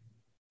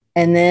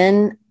 And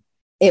then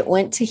it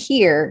went to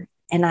here,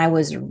 and I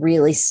was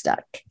really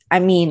stuck. I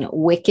mean,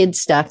 wicked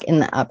stuck in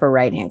the upper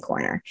right-hand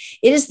corner.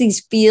 It is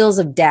these fields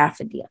of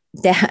daffodil.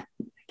 I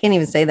can't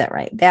even say that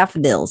right.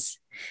 Daffodils.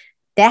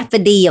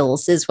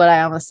 Daffodils is what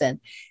I almost said.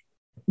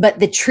 But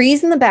the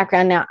trees in the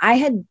background. Now, I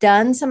had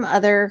done some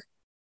other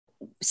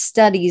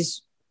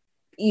studies.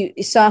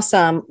 You saw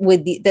some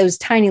with those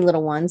tiny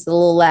little ones, the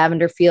little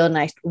lavender field. And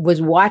I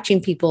was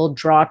watching people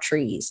draw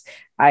trees.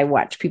 I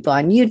watch people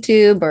on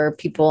YouTube or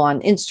people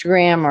on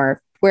Instagram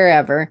or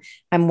wherever.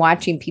 I'm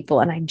watching people,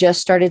 and I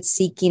just started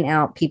seeking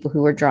out people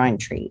who were drawing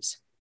trees.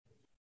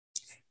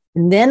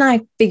 And then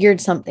I figured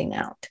something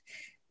out.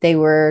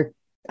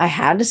 I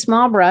had a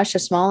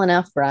small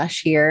enough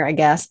brush here, I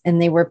guess,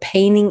 and they were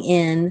painting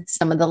in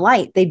some of the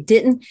light. They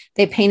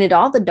painted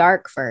all the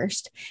dark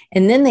first,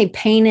 and then they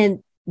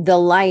painted the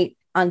light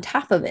on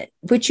top of it,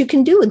 which you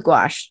can do with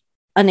gouache,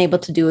 unable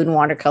to do in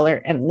watercolor.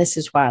 And this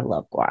is why I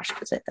love gouache,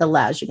 because it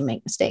allows you to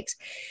make mistakes.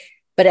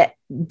 But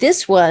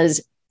this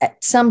was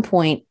at some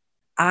point,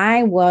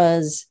 I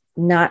was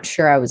not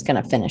sure I was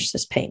going to finish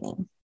this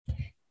painting.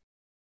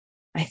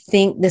 I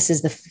think this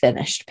is the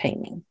finished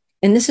painting.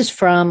 And this is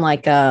from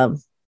like a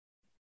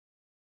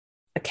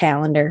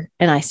calendar.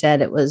 And I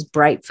said it was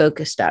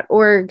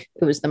brightfocus.org.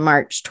 It was the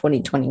March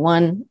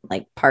 2021,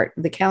 like part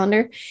of the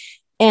calendar.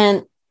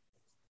 And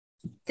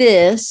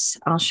this,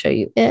 I'll show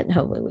you it.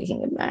 Hopefully we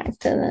can get back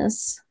to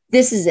this.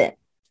 This is it.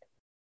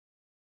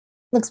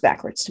 Looks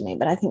backwards to me,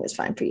 but I think it's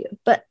fine for you.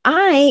 But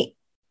I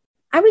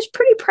was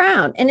pretty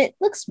proud, and it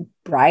looks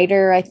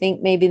brighter, I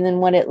think, maybe than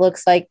what it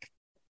looks like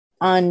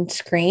on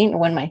screen or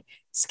when I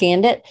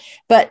scanned it.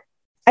 But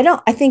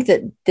I think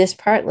that this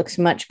part looks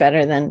much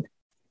better than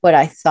what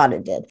I thought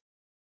it did.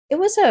 It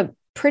was a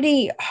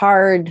pretty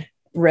hard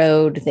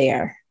road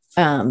there.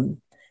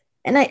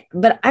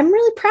 But I'm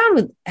really proud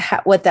with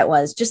what that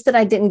was, just that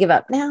I didn't give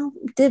up. Now,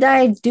 did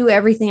I do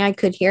everything I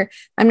could here?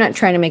 I'm not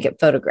trying to make it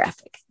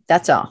photographic.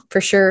 That's all.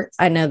 For sure,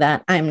 I know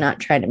that. I'm not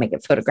trying to make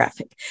it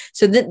photographic.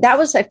 So that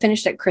was, I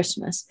finished at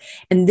Christmas.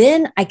 And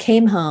then I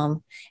came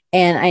home,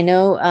 and I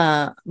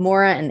know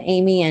Maura and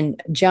Amy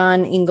and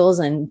John Ingalls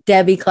and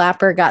Debbie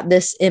Clapper got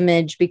this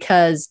image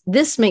because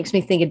this makes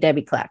me think of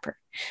Debbie Clapper.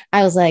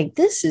 I was like,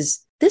 this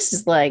is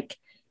like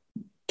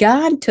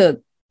God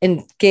took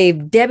and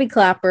gave Debbie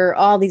Clapper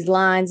all these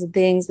lines and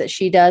things that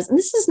she does. And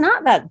this is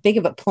not that big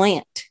of a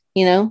plant,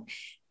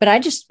 but I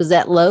just was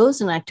at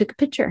Lowe's and I took a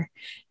picture.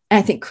 And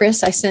I think,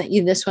 Chris, I sent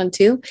you this one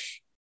too.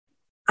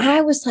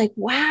 I was like,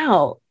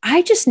 wow,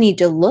 I just need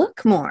to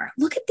look more.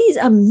 Look at these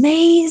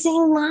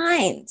amazing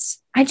lines.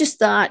 I just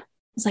thought, I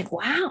was like,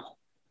 wow,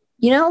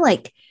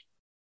 like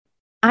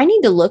I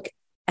need to look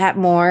at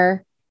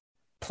more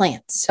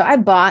plants. So I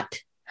bought,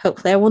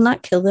 hopefully I will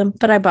not kill them,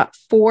 but I bought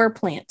 4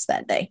 plants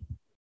that day.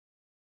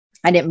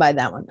 I didn't buy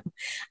that one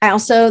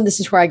though. This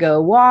is where I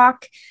go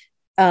walk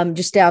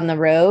just down the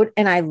road,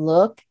 and I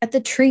look at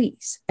the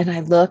trees, and I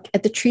look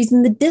at the trees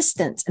in the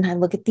distance, and I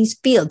look at these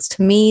fields.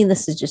 To me,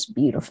 this is just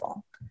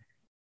beautiful.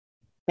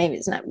 Maybe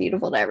it's not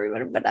beautiful to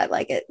everybody, but I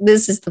like it.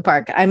 This is the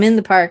park. I'm in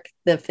the park,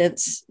 the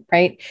fence,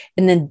 right?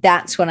 And then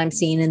that's what I'm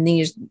seeing. And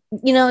these,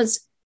 it's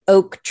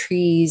oak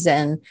trees,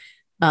 and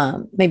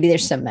maybe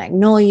there's some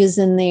magnolias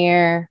in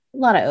there, a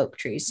lot of oak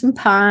trees, some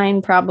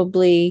pine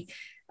probably,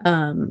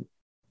 and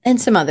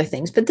some other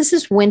things. But this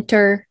is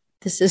winter.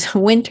 This is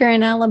winter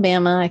in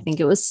Alabama. I think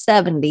it was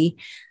 70,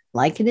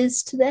 like it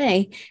is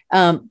today.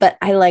 But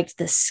I liked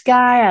the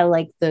sky. I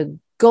liked the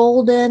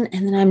golden.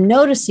 And then I'm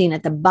noticing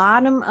at the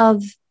bottom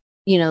of,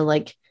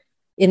 like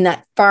in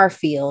that far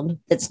field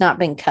that's not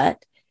been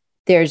cut,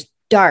 there's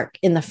dark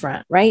in the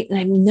front, right? And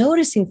I'm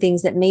noticing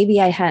things that maybe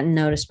I hadn't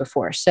noticed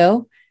before.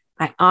 So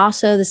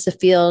this is a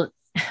field.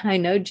 I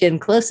know Jen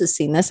Close has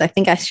seen this. I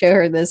think I show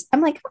her this.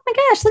 I'm like, oh my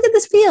gosh, look at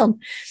this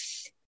field.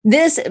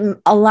 This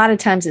a lot of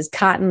times is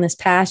cotton. This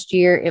past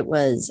year, it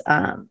was,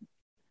 I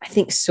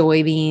think,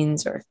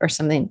 soybeans or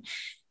something.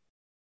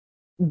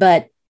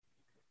 But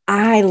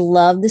I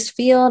love this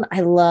field.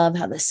 I love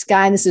how the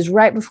sky, this is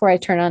right before I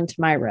turn onto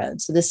my road.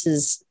 So this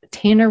is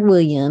Tanner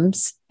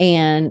Williams,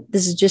 and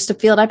this is just a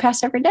field I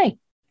pass every day.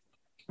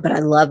 But I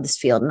love this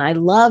field. And I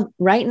love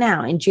right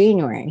now in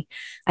January,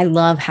 I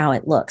love how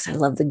it looks. I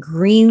love the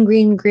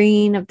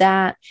green of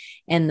that,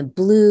 and the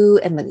blue,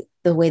 and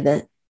the way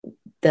the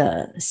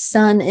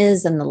sun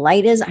is and the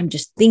light is. I'm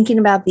just thinking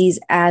about these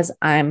as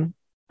I'm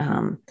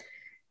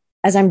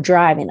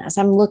driving, as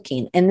I'm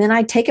looking. And then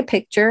I take a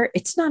picture.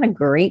 It's not a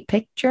great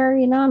picture.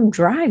 I'm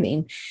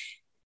driving.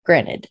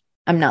 Granted,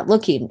 I'm not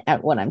looking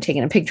at what I'm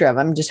taking a picture of.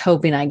 I'm just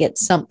hoping I get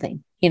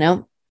something,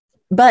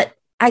 but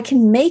I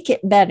can make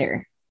it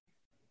better.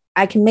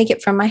 I can make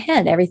it from my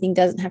head. Everything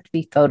doesn't have to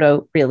be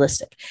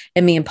photorealistic.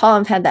 And me and Paul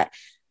have had that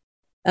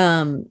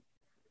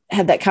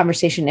had that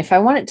conversation. If I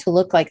want it to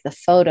look like the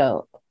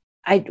photo,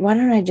 why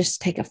don't I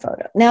just take a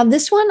photo? Now,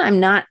 this one, I'm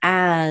not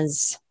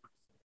as,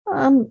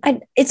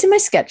 it's in my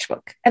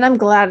sketchbook, and I'm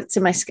glad it's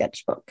in my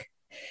sketchbook.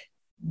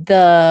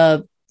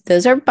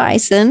 Those are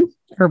bison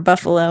or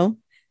buffalo.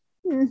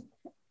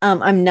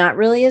 I'm not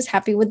really as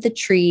happy with the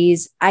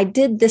trees. I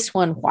did this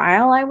one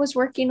while I was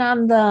working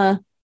on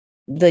the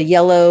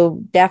yellow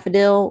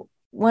daffodil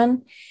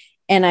one,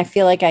 and I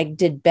feel like I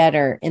did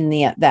better in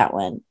that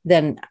one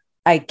than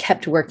I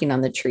kept working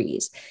on the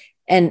trees.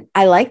 And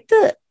I like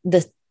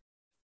this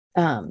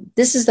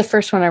is the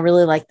first one I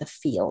really like the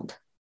field.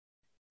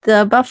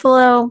 The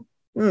buffalo,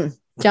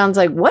 John's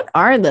like, what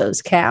are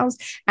those cows?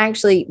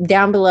 Actually,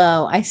 down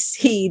below, I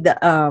see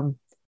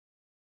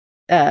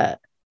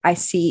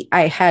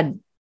I had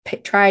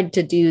tried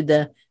to do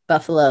the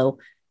buffalo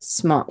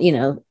small,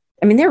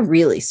 I mean, they're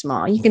really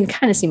small. You can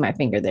kind of see my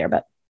finger there,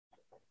 but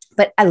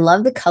I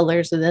love the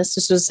colors of this.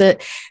 This was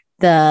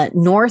the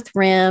north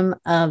rim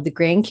of the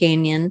Grand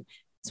Canyon.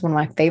 It's one of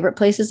my favorite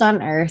places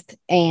on earth.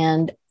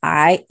 And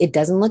it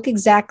doesn't look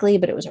exactly,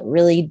 but it was a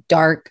really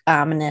dark,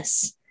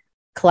 ominous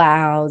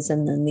clouds.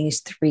 And then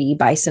these 3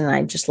 bison. And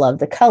I just love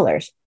the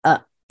colors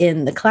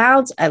in the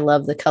clouds. I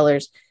love the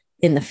colors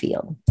in the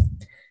field.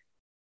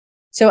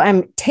 So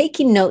I'm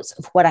taking notes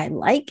of what I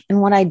like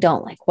and what I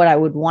don't like, what I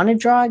would want to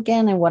draw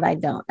again and what I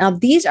don't. Now,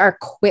 these are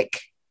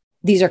quick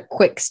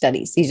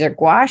studies. These are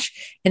gouache,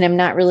 and I'm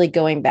not really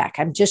going back.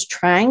 I'm just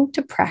trying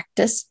to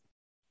practice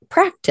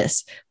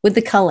with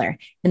the color.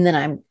 And then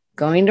I'm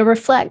going to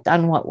reflect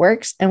on what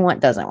works and what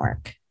doesn't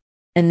work.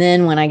 And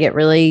then when I get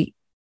really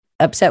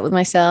upset with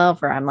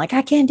myself, or I'm like,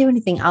 I can't do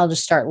anything, I'll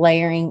just start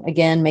layering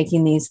again,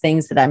 making these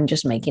things that I'm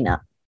just making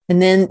up.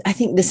 And then I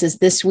think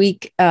this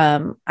week,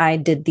 I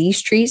did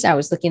these trees. I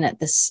was looking at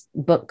this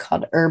book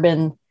called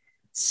Urban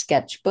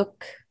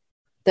Sketchbook,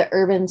 the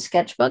Urban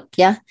Sketchbook.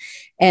 Yeah.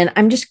 And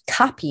I'm just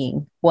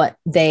copying what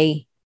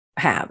they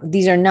have.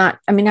 These are not,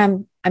 I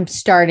mean, I'm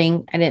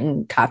starting, I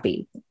didn't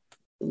copy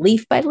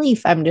leaf by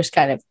leaf. I'm just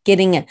kind of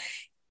getting it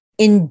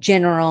in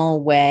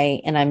general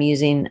way. And I'm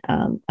using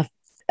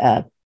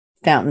a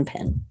fountain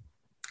pen.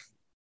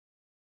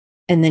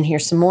 And then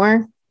here's some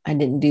more. I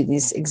didn't do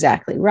these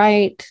exactly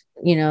right.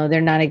 They're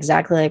not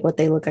exactly like what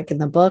they look like in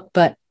the book,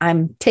 but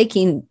I'm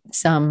taking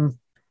some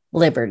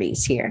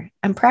liberties here.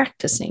 I'm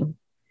practicing.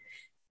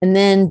 And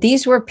then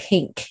these were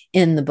pink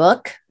in the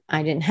book.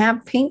 I didn't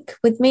have pink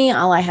with me.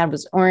 All I had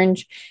was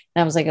orange.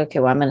 And I was like, okay,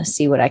 well, I'm going to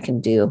see what I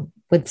can do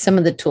with some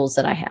of the tools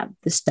that I have.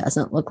 This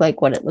doesn't look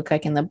like what it looked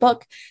like in the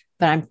book,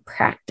 but I'm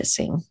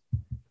practicing.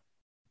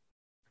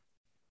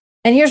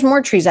 And here's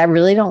more trees. I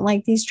really don't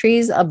like these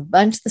trees. A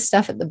bunch of the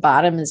stuff at the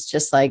bottom is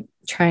just like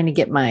trying to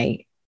get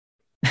my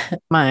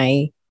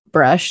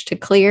brush to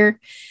clear,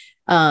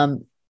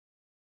 and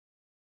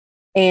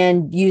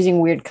using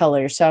weird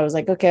colors. So I was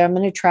like, okay, I'm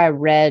going to try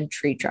red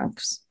tree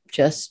trunks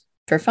just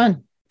for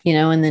fun,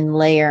 and then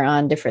layer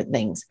on different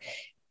things.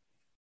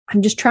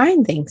 I'm just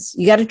trying things.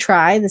 You got to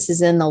try. This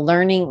is in the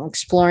learning,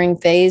 exploring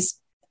phase.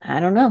 I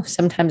don't know.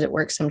 Sometimes it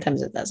works.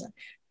 Sometimes it doesn't.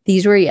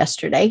 These were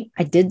yesterday.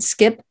 I did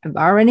skip. I've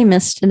already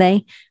missed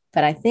today,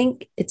 but I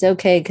think it's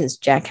okay because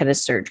Jack had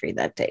his surgery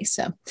that day.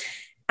 So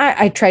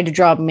I tried to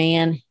draw a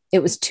man.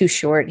 It was too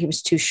short. He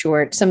was too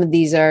short. Some of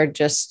these are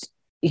just,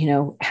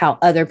 how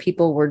other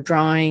people were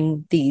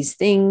drawing these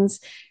things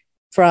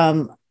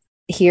from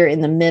here in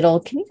the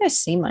middle. Can you guys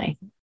see my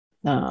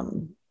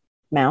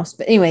mouse?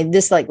 But anyway,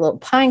 this like little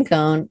pine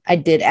cone I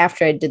did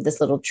after I did this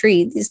little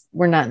tree. These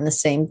were not in the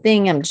same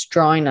thing. I'm just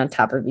drawing on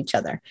top of each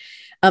other.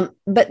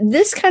 But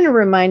this kind of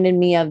reminded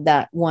me of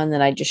that one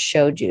that I just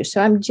showed you.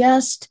 So I'm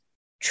just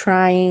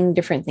trying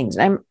different things.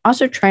 I'm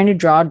also trying to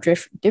draw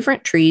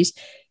different trees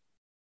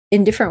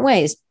in different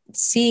ways,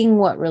 seeing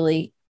what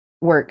really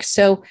works.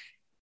 So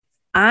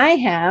I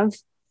have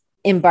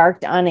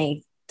embarked on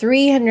a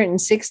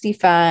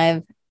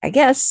 365,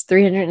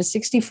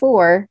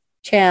 364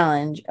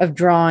 challenge of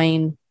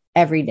drawing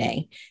every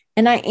day.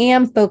 And I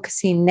am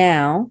focusing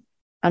now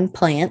on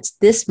plants.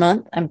 This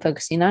month, I'm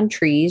focusing on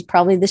trees.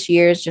 Probably this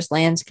year is just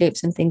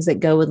landscapes and things that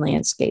go with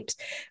landscapes.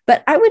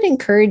 But I would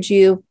encourage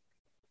you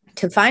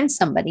to find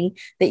somebody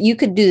that you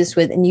could do this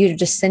with, and you're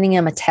just sending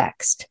them a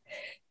text.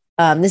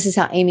 This is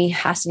how Amy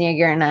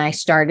Hassenegger and I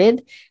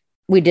started.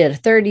 We did a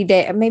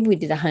 30-day, maybe we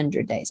did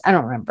 100 days. I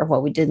don't remember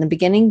what we did in the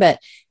beginning, but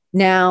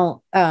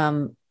now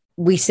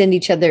we send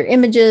each other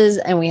images,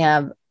 and we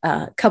have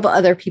a couple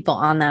other people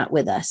on that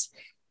with us.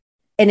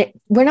 And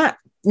we're not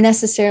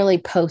necessarily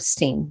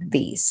posting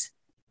these.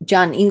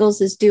 John Ingalls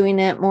is doing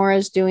it.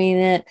 Maura's doing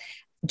it.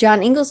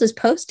 John Ingalls is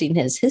posting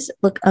his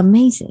look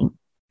amazing.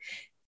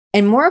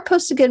 And Maura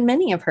posted good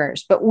many of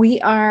hers, but we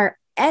are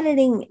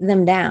editing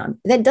them down.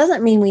 That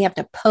doesn't mean we have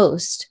to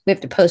post. We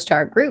have to post to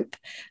our group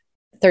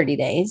 30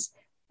 days.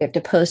 We have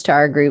to post to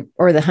our group,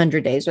 or the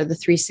 100 days, or the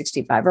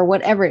 365, or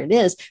whatever it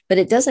is. But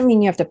it doesn't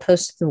mean you have to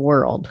post to the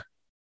world,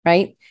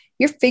 right?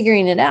 You're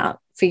figuring it out,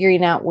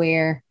 figuring out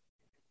where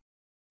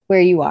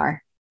you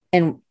are.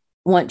 And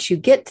once you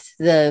get to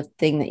the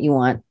thing that you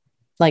want,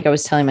 like I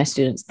was telling my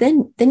students,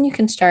 then you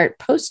can start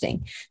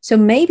posting. So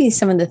maybe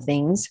some of the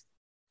things,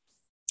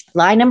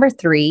 lie number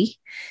 3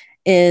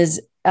 is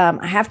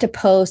I have to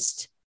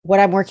post what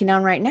I'm working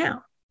on right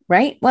now,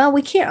 right? Well,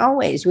 we can't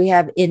always. We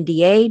have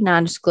NDA,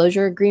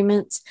 non-disclosure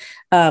agreements.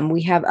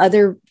 We have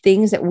other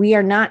things that we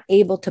are not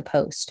able to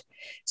post.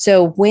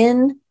 So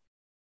when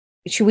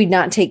should we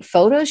not take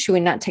photos? Should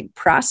we not take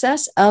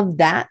process of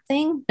that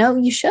thing? No,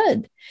 you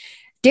should.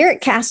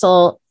 Derek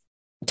Castle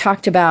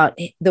talked about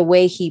the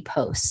way he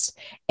posts.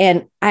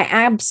 And I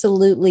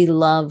absolutely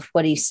love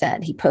what he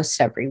said. He posts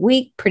every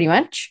week, pretty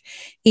much.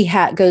 He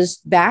goes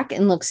back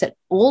and looks at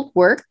old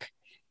work.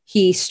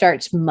 He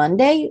starts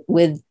Monday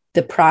with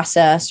the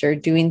process or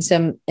doing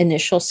some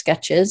initial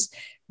sketches.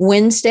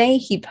 Wednesday,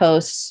 he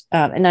posts,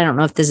 and I don't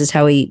know if this is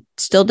how he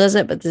still does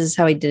it, but this is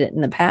how he did it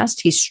in the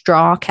past. He's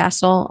Straw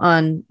Castle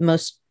on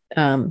most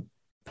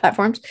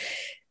platforms.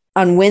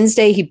 On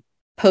Wednesday, he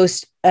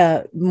posts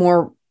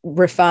more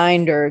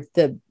refined or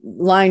the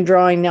line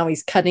drawing. Now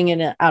he's cutting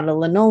it out of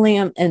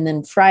linoleum. And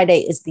then Friday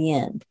is the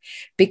end,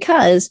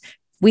 because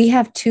we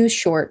have too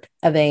short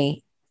of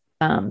a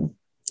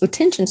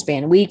attention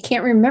span. We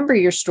can't remember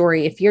your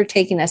story. If you're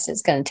taking us,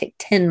 it's going to take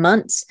 10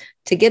 months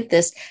to get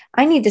this.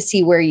 I need to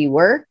see where you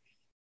were,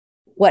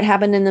 what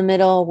happened in the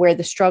middle, where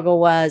the struggle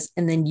was,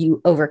 and then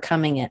you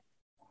overcoming it.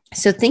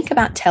 So think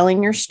about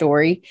telling your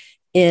story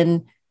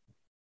in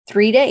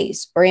 3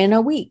 days or in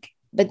a week.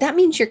 But that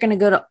means you're going to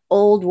go to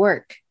old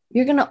work.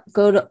 You're going to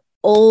go to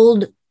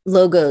old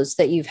logos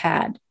that you've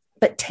had.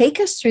 But take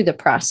us through the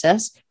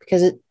process,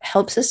 because it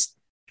helps us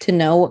to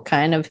know what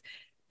kind of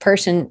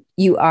person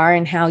you are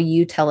and how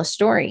you tell a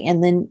story.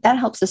 And then that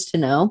helps us to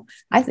know,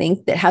 I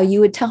think, that how you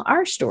would tell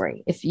our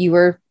story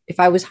if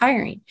I was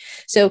hiring.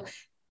 So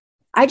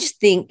I just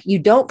think you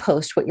don't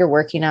post what you're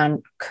working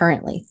on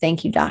currently.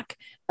 Thank you, Doc.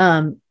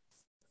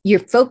 You're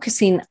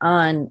focusing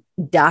on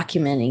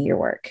documenting your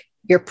work.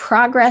 Your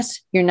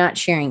progress, you're not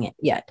sharing it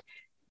yet.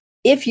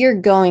 If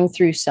you're going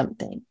through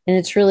something and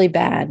it's really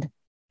bad,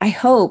 I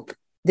hope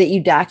that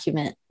you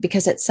document,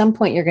 because at some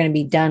point you're going to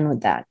be done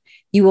with that.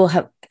 You will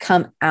have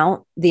come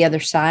out the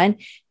other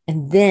side.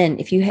 And then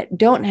if you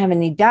don't have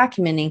any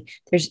documenting,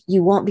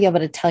 you won't be able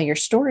to tell your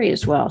story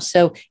as well.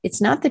 So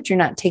it's not that you're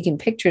not taking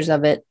pictures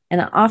of it.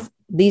 And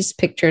these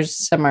pictures,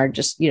 some are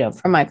just,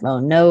 from my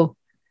phone. No,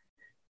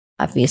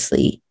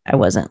 obviously I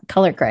wasn't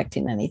color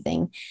correcting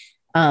anything.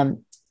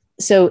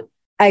 So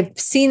I've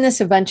seen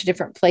this a bunch of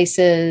different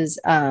places.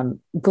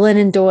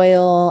 Glennon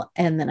Doyle,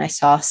 and then I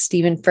saw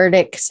Stephen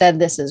Furtick said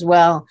this as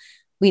well.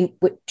 We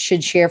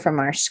should share from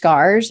our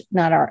scars,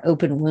 not our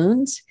open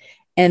wounds.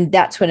 And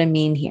that's what I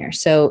mean here.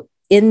 So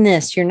in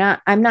this,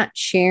 I'm not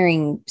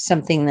sharing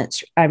something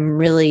I'm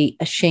really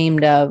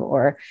ashamed of,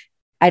 or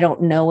I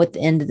don't know what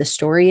the end of the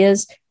story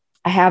is.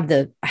 I have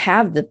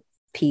the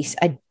piece.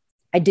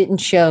 I didn't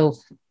show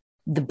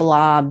the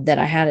blob that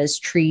I had as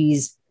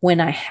trees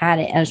when I had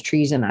it as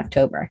trees in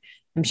October.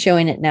 I'm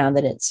showing it now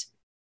that it's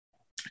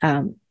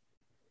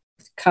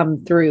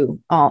come through.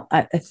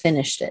 I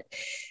finished it.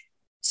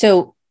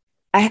 So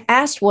I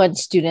asked one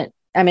student,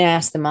 I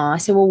asked them all, I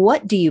said, well,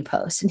 what do you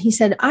post? And he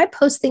said, I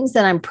post things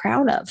that I'm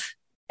proud of.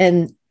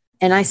 And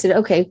I said,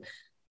 okay,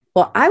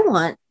 well, I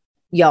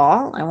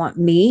want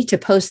me to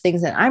post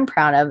things that I'm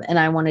proud of and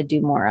I want to do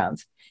more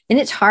of. And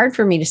it's hard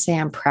for me to say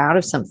I'm proud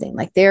of something.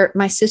 Like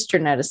my sister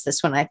noticed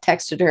this when I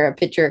texted her a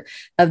picture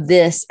of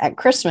this at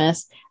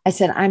Christmas. I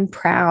said, I'm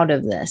proud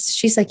of this.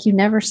 She's like, you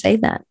never say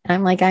that.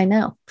 I'm like, I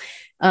know.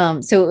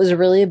 So it was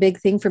really a big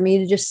thing for me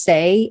to just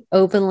say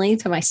openly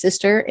to my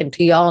sister and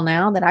to y'all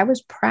now that I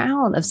was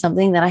proud of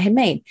something that I had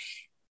made.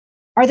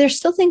 Are there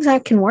still things I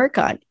can work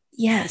on?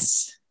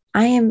 Yes,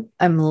 I am.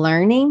 I'm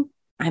learning.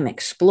 I'm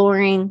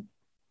exploring.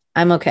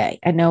 I'm okay.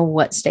 I know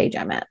what stage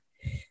I'm at.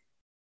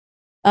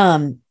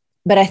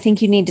 But I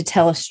think you need to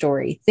tell a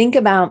story. Think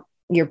about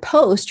your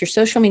post, your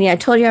social media. I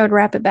told you I would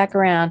wrap it back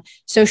around.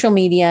 Social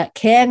media.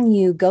 Can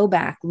you go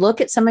back,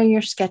 look at some of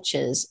your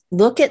sketches,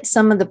 look at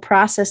some of the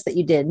process that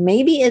you did?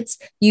 Maybe it's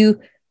you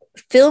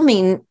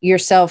filming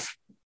yourself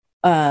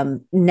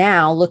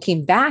now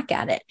looking back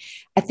at it.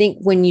 I think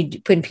when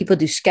people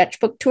do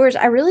sketchbook tours,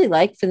 I really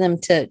like for them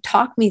to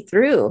talk me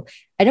through.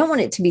 I don't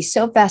want it to be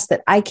so fast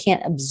that I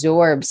can't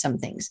absorb some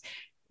things.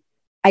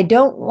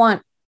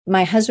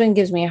 My husband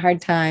gives me a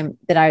hard time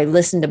that I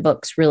listen to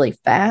books really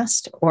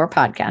fast or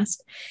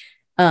podcast.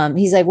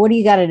 He's like, what do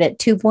you got it at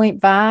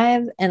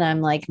 2.5? And I'm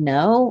like,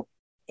 no,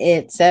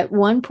 it's at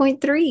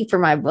 1.3 for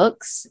my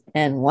books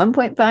and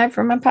 1.5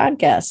 for my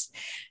podcast.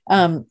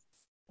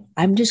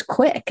 I'm just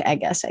quick. I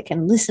guess I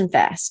can listen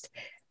fast.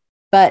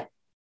 But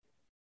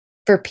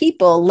for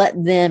people, let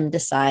them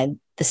decide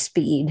the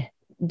speed.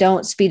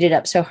 Don't speed it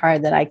up so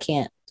hard that I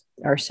can't,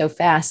 or so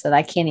fast that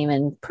I can't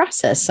even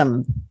process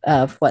some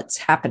of what's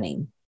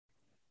happening.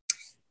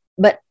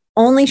 But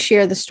only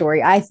share the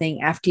story, I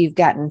think, after you've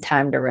gotten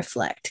time to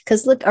reflect.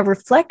 Because look, a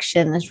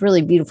reflection is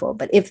really beautiful.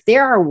 But if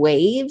there are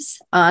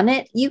waves on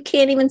it, you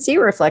can't even see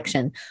a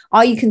reflection.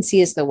 All you can see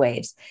is the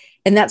waves.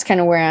 And that's kind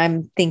of where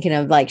I'm thinking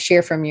of, like,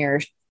 share from your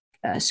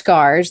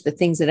scars, the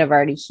things that have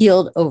already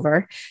healed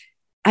over.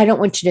 I don't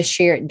want you to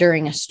share it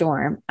during a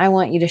storm. I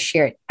want you to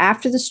share it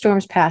after the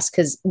storm's passed,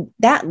 because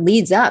that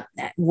leads up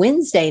that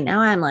Wednesday. Now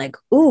I'm like,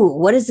 ooh,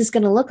 what is this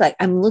going to look like?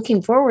 I'm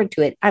looking forward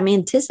to it. I'm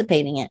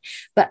anticipating it.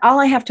 But all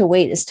I have to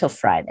wait is till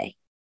Friday,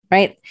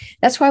 right?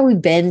 That's why we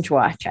binge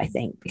watch, I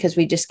think, because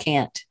we just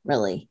can't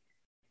really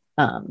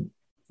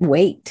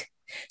wait.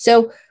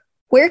 So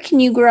where can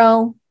you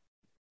grow?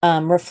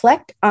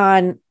 Reflect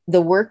on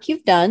the work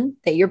you've done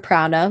that you're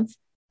proud of,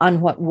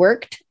 on what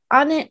worked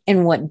on it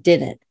and what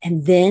didn't,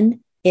 and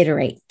then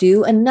iterate,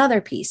 do another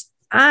piece.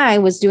 I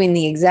was doing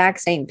the exact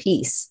same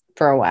piece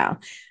for a while.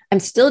 I'm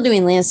still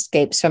doing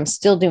landscapes, so I'm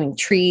still doing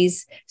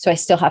trees. So I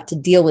still have to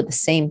deal with the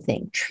same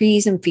thing,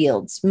 trees and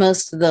fields.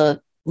 Most of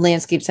the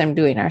landscapes I'm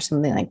doing are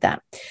something like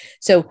that.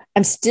 So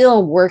I'm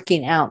still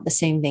working out the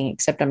same thing,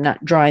 except I'm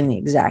not drawing the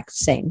exact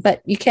same,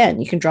 but you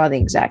can draw the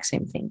exact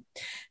same thing.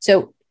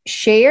 So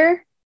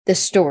share the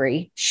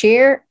story,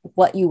 share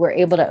what you were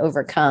able to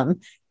overcome.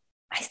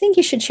 I think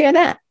you should share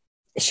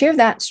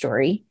that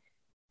story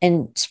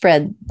and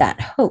spread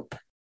that hope.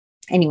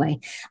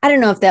 Anyway, I don't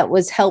know if that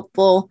was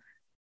helpful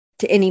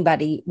to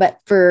anybody, but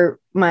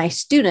for my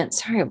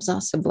students, sorry, it was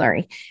also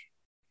blurry.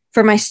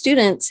 For my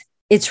students,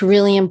 it's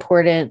really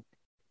important.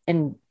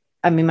 And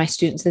I mean, my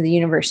students at the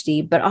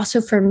university, but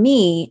also for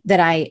me, that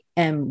I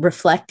am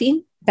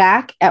reflecting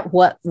back at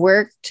what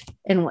worked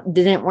and what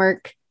didn't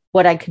work,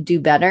 what I could do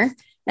better.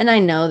 And I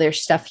know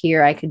there's stuff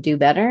here I could do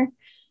better.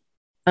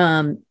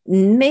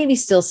 Maybe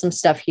still some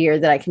stuff here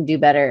that I can do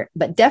better,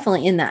 but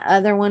definitely in that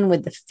other one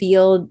with the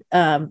field,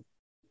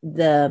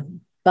 the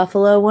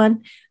buffalo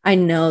one, I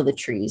know the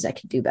trees I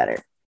could do better.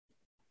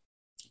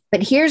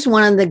 But here's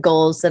one of the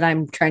goals that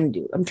I'm trying to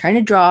do. I'm trying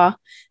to draw,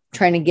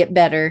 trying to get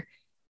better.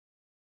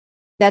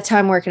 That's how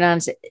I'm working on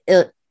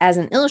as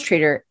an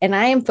illustrator. And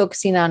I am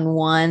focusing on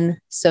one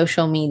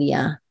social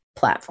media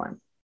platform,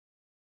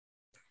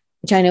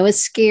 which I know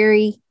is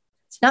scary.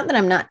 It's not that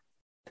I'm not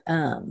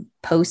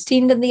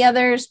posting to the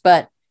others,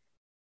 but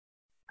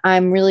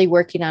I'm really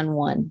working on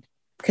one,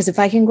 because if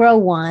I can grow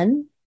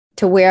one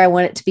to where I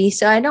want it to be,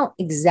 so I don't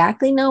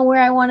exactly know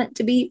where I want it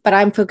to be, but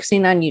I'm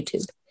focusing on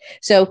YouTube.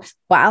 So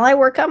while I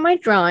work on my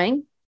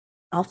drawing,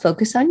 I'll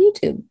focus on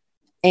YouTube,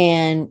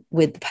 and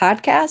with the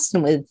podcast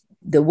and with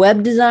the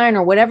web design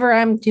or whatever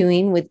I'm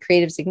doing with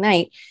Creatives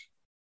Ignite,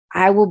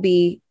 I will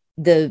be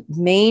the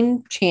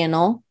main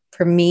channel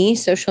for me,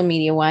 social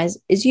media wise,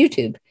 is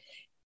YouTube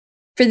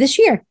for this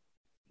year.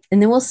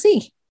 And then we'll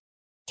see.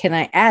 Can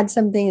I add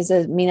something? Does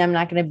that mean I'm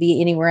not going to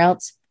be anywhere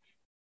else?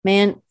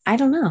 Man, I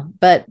don't know.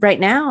 But right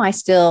now I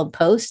still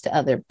post to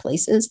other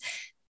places.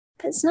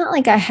 But it's not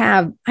like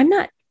I'm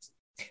not,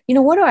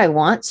 what do I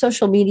want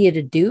social media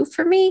to do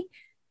for me?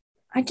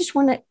 I just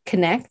want to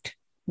connect,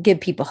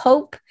 give people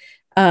hope.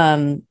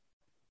 I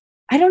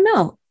don't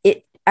know.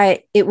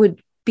 It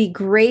would be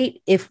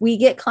great if we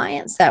get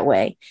clients that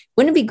way.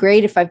 Wouldn't it be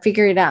great if I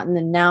figure it out and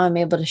then now I'm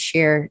able to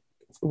share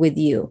with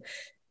you?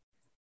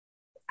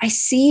 I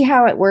see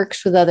how it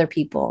works with other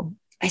people.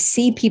 I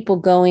see people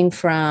going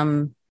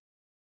from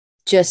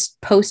just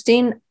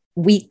posting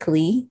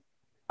weekly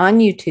on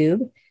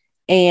YouTube,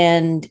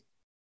 and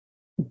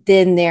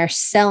then they're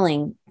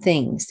selling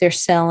things. They're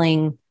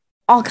selling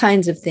all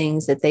kinds of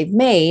things that they've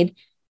made,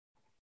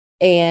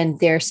 and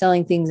they're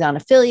selling things on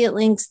affiliate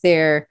links.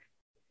 They're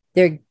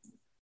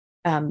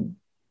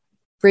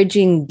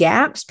bridging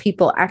gaps.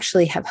 People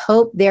actually have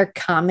hope. They're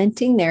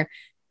commenting. They're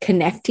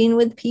connecting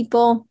with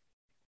people.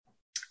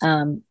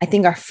 I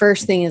think our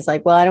first thing is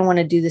like, well, I don't want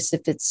to do this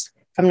if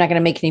I'm not going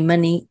to make any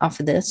money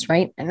off of this,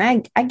 right? And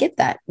I get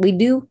that. We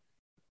do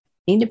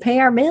need to pay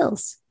our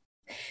bills.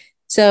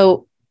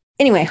 So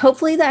anyway,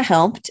 hopefully that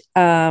helped.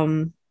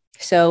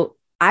 So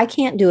I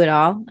can't do it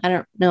all. I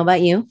don't know about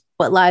you.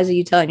 What lies are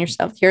you telling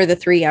yourself? Here are the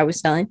 3 I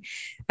was telling.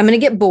 I'm going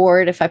to get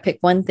bored if I pick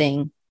one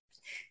thing.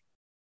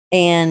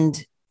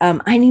 And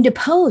I need to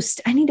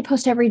post. I need to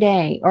post every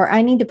day, or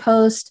I need to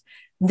post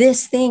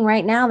this thing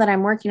right now that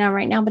I'm working on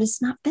right now, but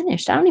it's not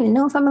finished. I don't even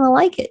know if I'm going to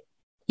like it.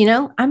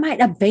 I might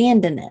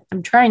abandon it.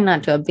 I'm trying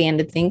not to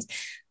abandon things.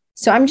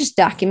 So I'm just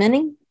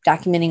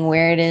documenting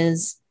where it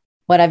is,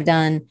 what I've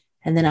done.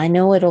 And then I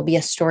know it'll be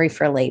a story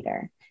for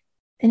later.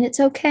 And it's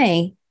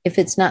okay if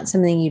it's not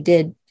something you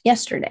did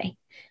yesterday.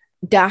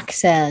 Doc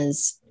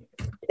says,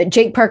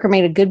 Jake Parker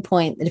made a good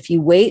point that if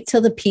you wait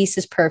till the piece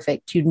is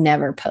perfect, you'd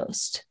never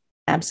post.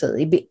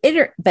 Absolutely.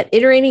 But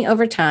iterating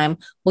over time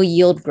will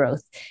yield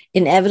growth.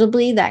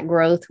 Inevitably, that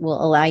growth will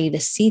allow you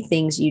to see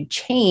things you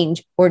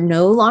change or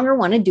no longer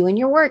want to do in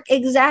your work.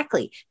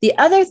 Exactly. The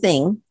other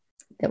thing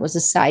that was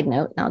a side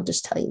note, and I'll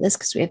just tell you this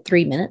because we have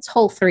 3 minutes,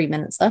 whole 3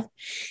 minutes left,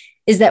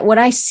 is that what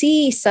I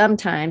see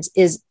sometimes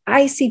is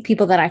I see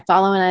people that I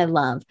follow and I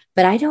love,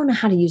 but I don't know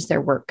how to use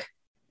their work.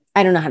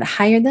 I don't know how to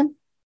hire them.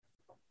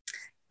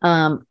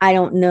 I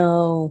don't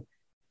know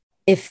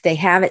if they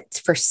have it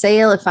for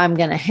sale, if I'm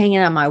going to hang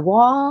it on my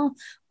wall,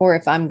 or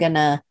if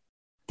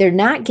they're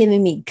not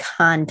giving me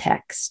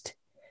context.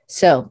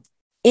 So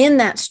in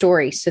that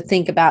story, so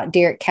think about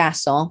Derek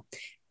Castle.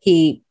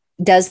 He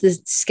does the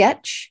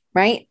sketch,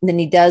 right? And then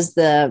he does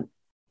the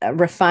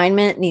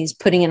refinement, and he's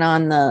putting it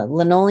on the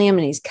linoleum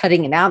and he's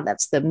cutting it out.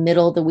 That's the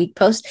middle of the week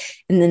post.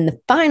 And then the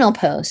final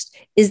post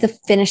is the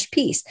finished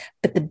piece.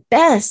 But the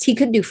best, he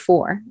could do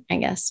 4, I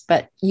guess,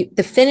 but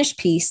the finished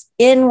piece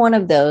in one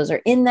of those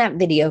or in that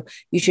video,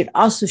 you should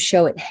also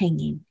show it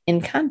hanging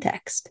in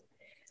context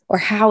or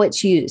how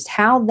it's used,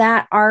 how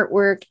that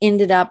artwork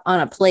ended up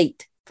on a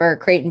plate for a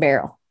Crate and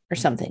Barrel or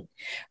something,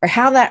 or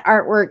how that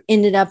artwork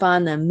ended up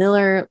on the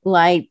Miller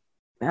Lite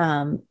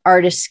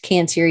artist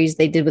can series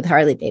they did with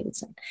Harley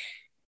Davidson.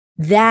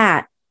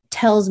 That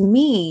tells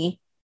me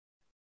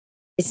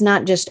it's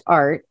not just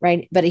art,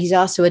 right? But he's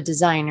also a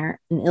designer,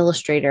 an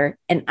illustrator,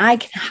 and I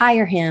can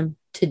hire him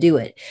to do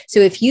it. So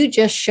if you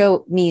just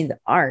show me the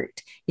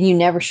art and you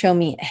never show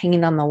me it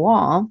hanging on the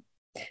wall,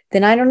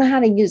 then I don't know how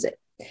to use it.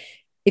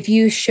 If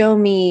you show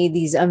me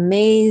these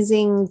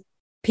amazing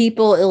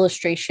people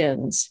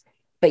illustrations,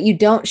 but you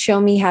don't show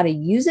me how to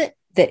use it,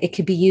 that it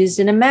could be used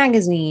in a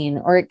magazine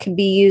or it could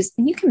be used,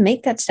 and you can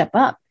make that stuff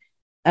up.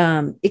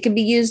 It could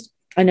be used.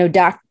 I know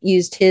Doc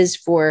used his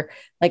for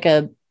like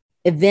a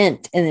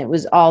event, and it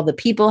was all the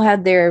people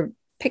had their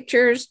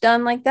pictures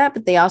done like that,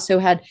 but they also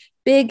had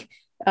big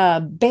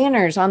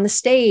banners on the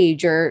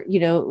stage, or,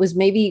 it was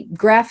maybe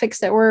graphics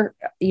that were,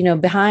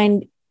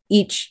 behind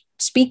each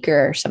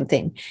speaker or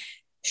something.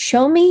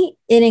 Show me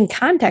it in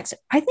context.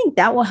 I think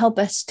that will help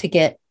us to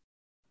get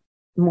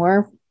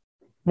more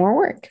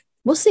work.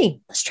 We'll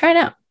see. Let's try it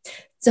out.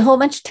 It's a whole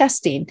bunch of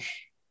testing.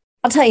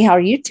 I'll tell you how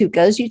YouTube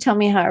goes. You tell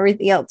me how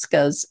everything else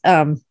goes.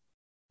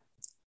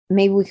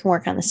 Maybe we can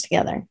work on this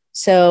together.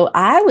 So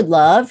I would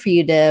love for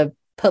you to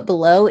put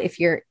below, if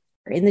you're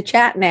in the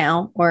chat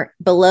now, or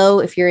below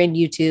if you're in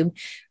YouTube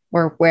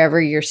or wherever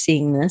you're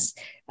seeing this,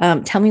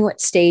 tell me what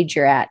stage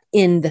you're at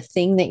in the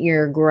thing that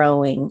you're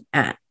growing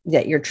at,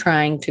 that you're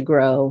trying to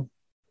grow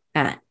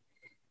at.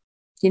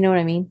 Do you know what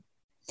I mean?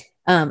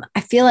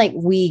 I feel like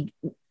we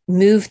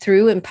move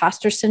through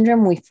imposter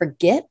syndrome. We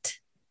forget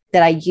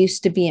that I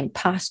used to be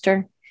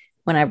imposter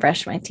when I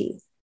brushed my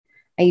teeth.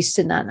 I used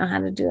to not know how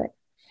to do it.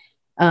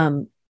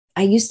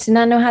 I used to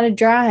not know how to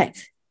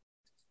drive,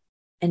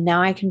 and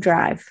now I can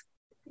drive.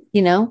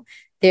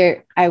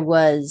 I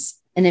was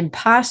an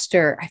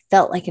imposter. I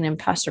felt like an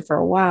imposter for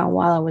a while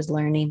I was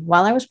learning,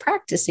 while I was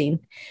practicing.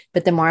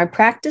 But the more I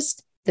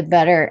practiced, the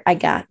better I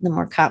got, the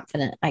more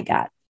confident I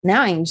got.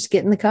 Now I can just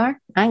get in the car.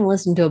 I can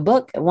listen to a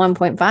book at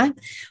 1.5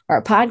 or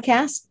a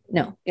podcast.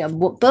 No,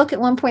 book at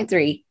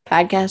 1.3,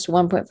 podcast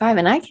 1.5,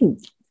 and I can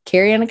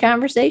carry on a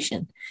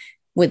conversation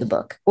with a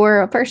book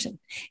or a person.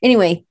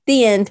 Anyway,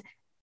 the end.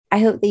 I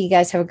hope that you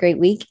guys have a great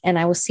week, and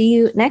I will see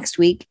you next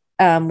week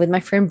with my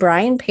friend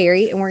Brian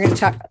Perry, and we're going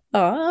to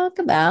talk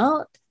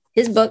about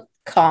his book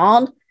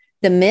called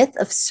The Myth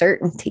of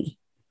Certainty.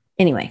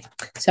 Anyway,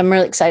 so I'm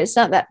really excited. It's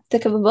not that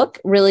thick of a book.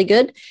 Really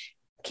good.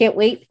 Can't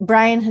wait.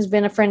 Brian has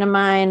been a friend of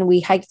mine.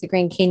 We hiked the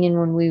Grand Canyon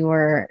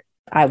when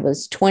I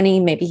was 20,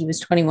 maybe he was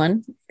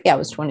 21. Yeah, I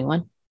was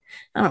 21.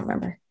 I don't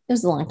remember. It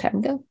was a long time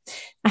ago.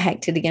 I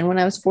hiked it again when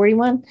I was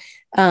 41.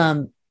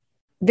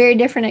 Very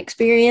different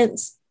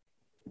experience,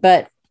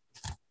 but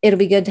it'll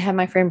be good to have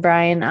my friend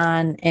Brian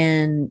on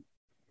and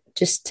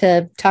just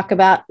to talk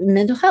about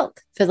mental health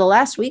for the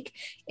last week.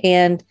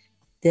 And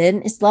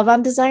then it's Love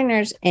on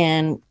Designers,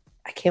 and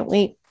I can't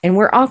wait. And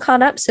we're all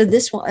caught up. So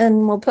this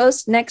one we'll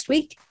post next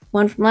week.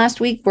 One from last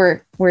week.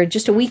 We're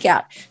just a week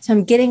out. So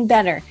I'm getting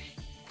better.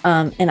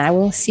 And I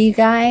will see you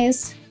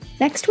guys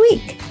next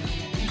week.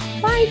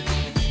 Bye.